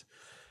names.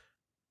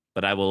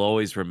 But I will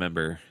always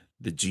remember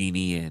the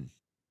Genie Inn.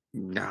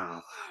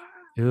 No.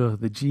 Ew,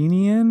 the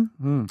Genie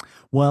Inn?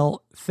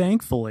 Well,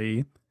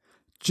 thankfully,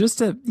 just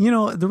to,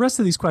 the rest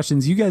of these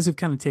questions, you guys have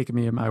kind of taken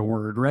me at my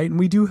word, right? And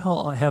we do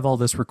have all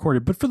this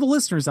recorded. But for the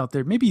listeners out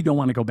there, maybe you don't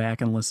want to go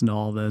back and listen to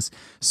all this.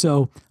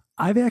 So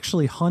I've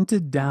actually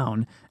hunted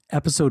down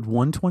episode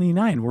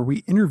 129 where we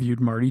interviewed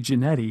Marty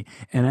Jannetty,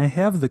 and I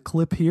have the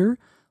clip here.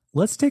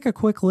 Let's take a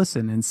quick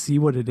listen and see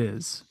what it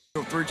is.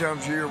 3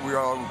 times a year, we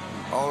all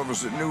of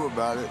us that knew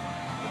about it,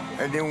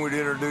 and then we'd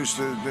introduce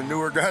the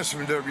newer guys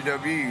from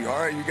WWE. All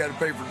right, you got to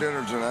pay for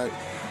dinner tonight,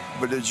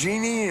 but the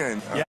Genie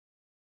Inn. Yeah.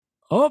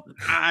 Oh,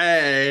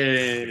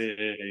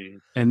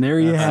 and there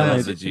you have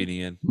it. The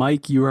Genie Inn.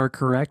 Mike, you are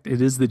correct.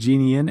 It is the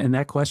Genie Inn, and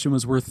that question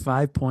was worth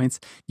 5 points.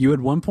 You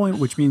had 1 point,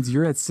 which means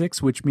you're at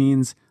 6, which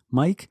means,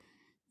 Mike,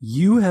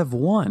 you have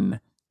won.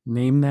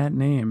 Name that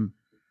name.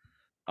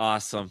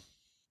 Awesome.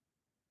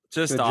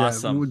 Just Good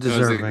awesome. That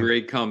was a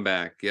great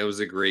comeback. It was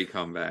a great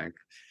comeback.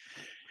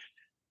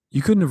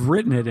 You couldn't have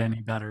written it any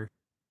better.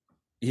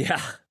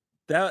 Yeah,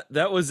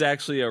 that was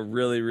actually a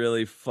really,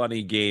 really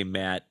funny game,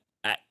 Matt.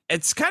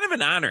 It's kind of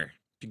an honor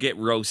to get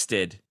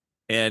roasted,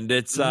 and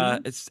it's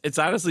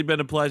honestly been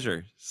a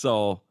pleasure.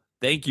 So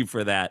thank you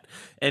for that.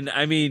 And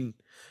I mean,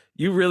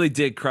 you really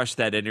did crush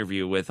that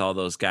interview with all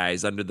those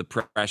guys under the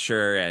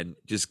pressure and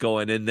just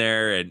going in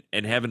there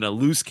and having a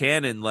loose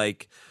cannon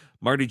like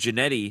Marty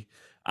Jannetty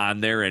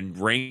on there and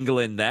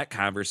wrangling that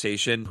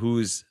conversation,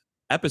 whose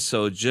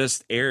episode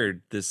just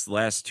aired this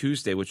last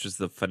Tuesday, which was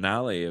the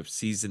finale of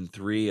season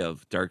 3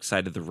 of Dark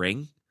Side of the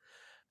Ring.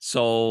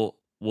 So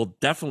we'll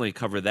definitely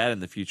cover that in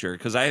the future,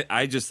 because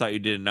I just thought you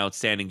did an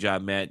outstanding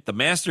job, Matt. The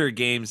master of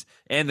games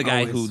and the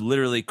guy who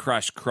literally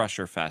crushed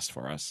Crusher Fest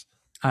for us.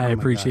 I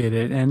appreciate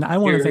it. And I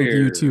want to thank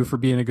you, too, for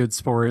being a good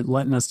sport,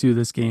 letting us do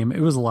this game.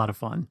 It was a lot of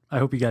fun. I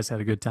hope you guys had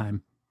a good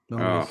time.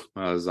 Oh,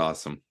 that was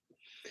awesome.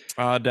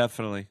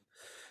 Definitely.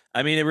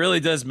 I mean, it really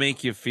does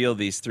make you feel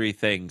these 3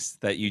 things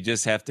that you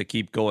just have to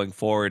keep going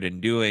forward and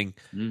doing,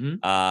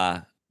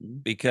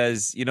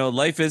 because,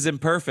 life isn't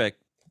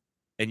perfect.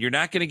 And you're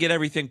not going to get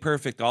everything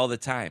perfect all the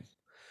time.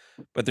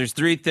 But there's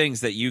 3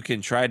 things that you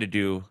can try to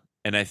do.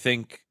 And I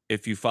think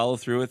if you follow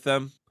through with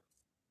them,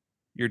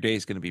 your day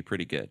is going to be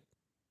pretty good.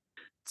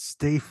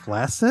 Stay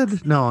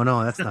flaccid? No,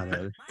 that's not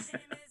it.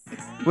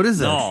 What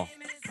is it? No.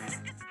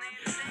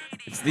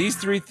 It's these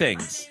 3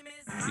 things.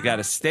 You got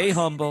to stay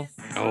humble,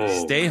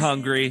 stay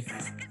hungry,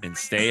 and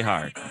stay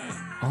hard.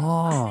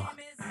 Oh,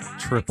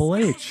 Triple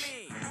H.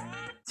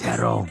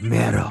 Tero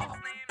Mero.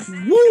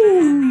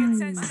 Woo!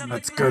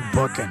 That's good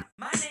booking.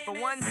 For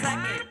 1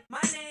 second. My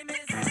name is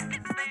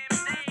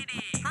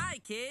Hi,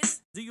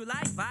 kids. Do you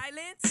like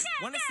violence?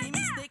 Wanna see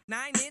me stick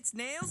 9-inch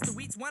nails to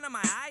each one of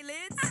my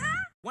eyelids?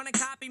 Wanna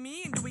copy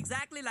me and do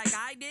exactly like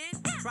I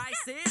did? Try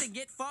sit and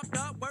get fucked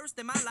up worse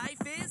than my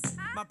life is?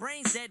 My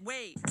brain's dead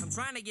weight. I'm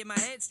trying to get my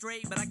head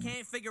straight, but I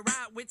can't figure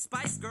out which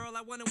Spice Girl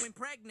I wanna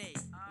impregnate.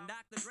 And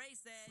Dr. Dre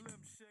said,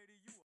 Slim Shady,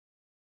 you.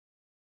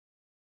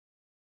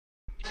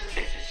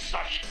 This is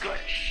such good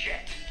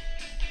shit.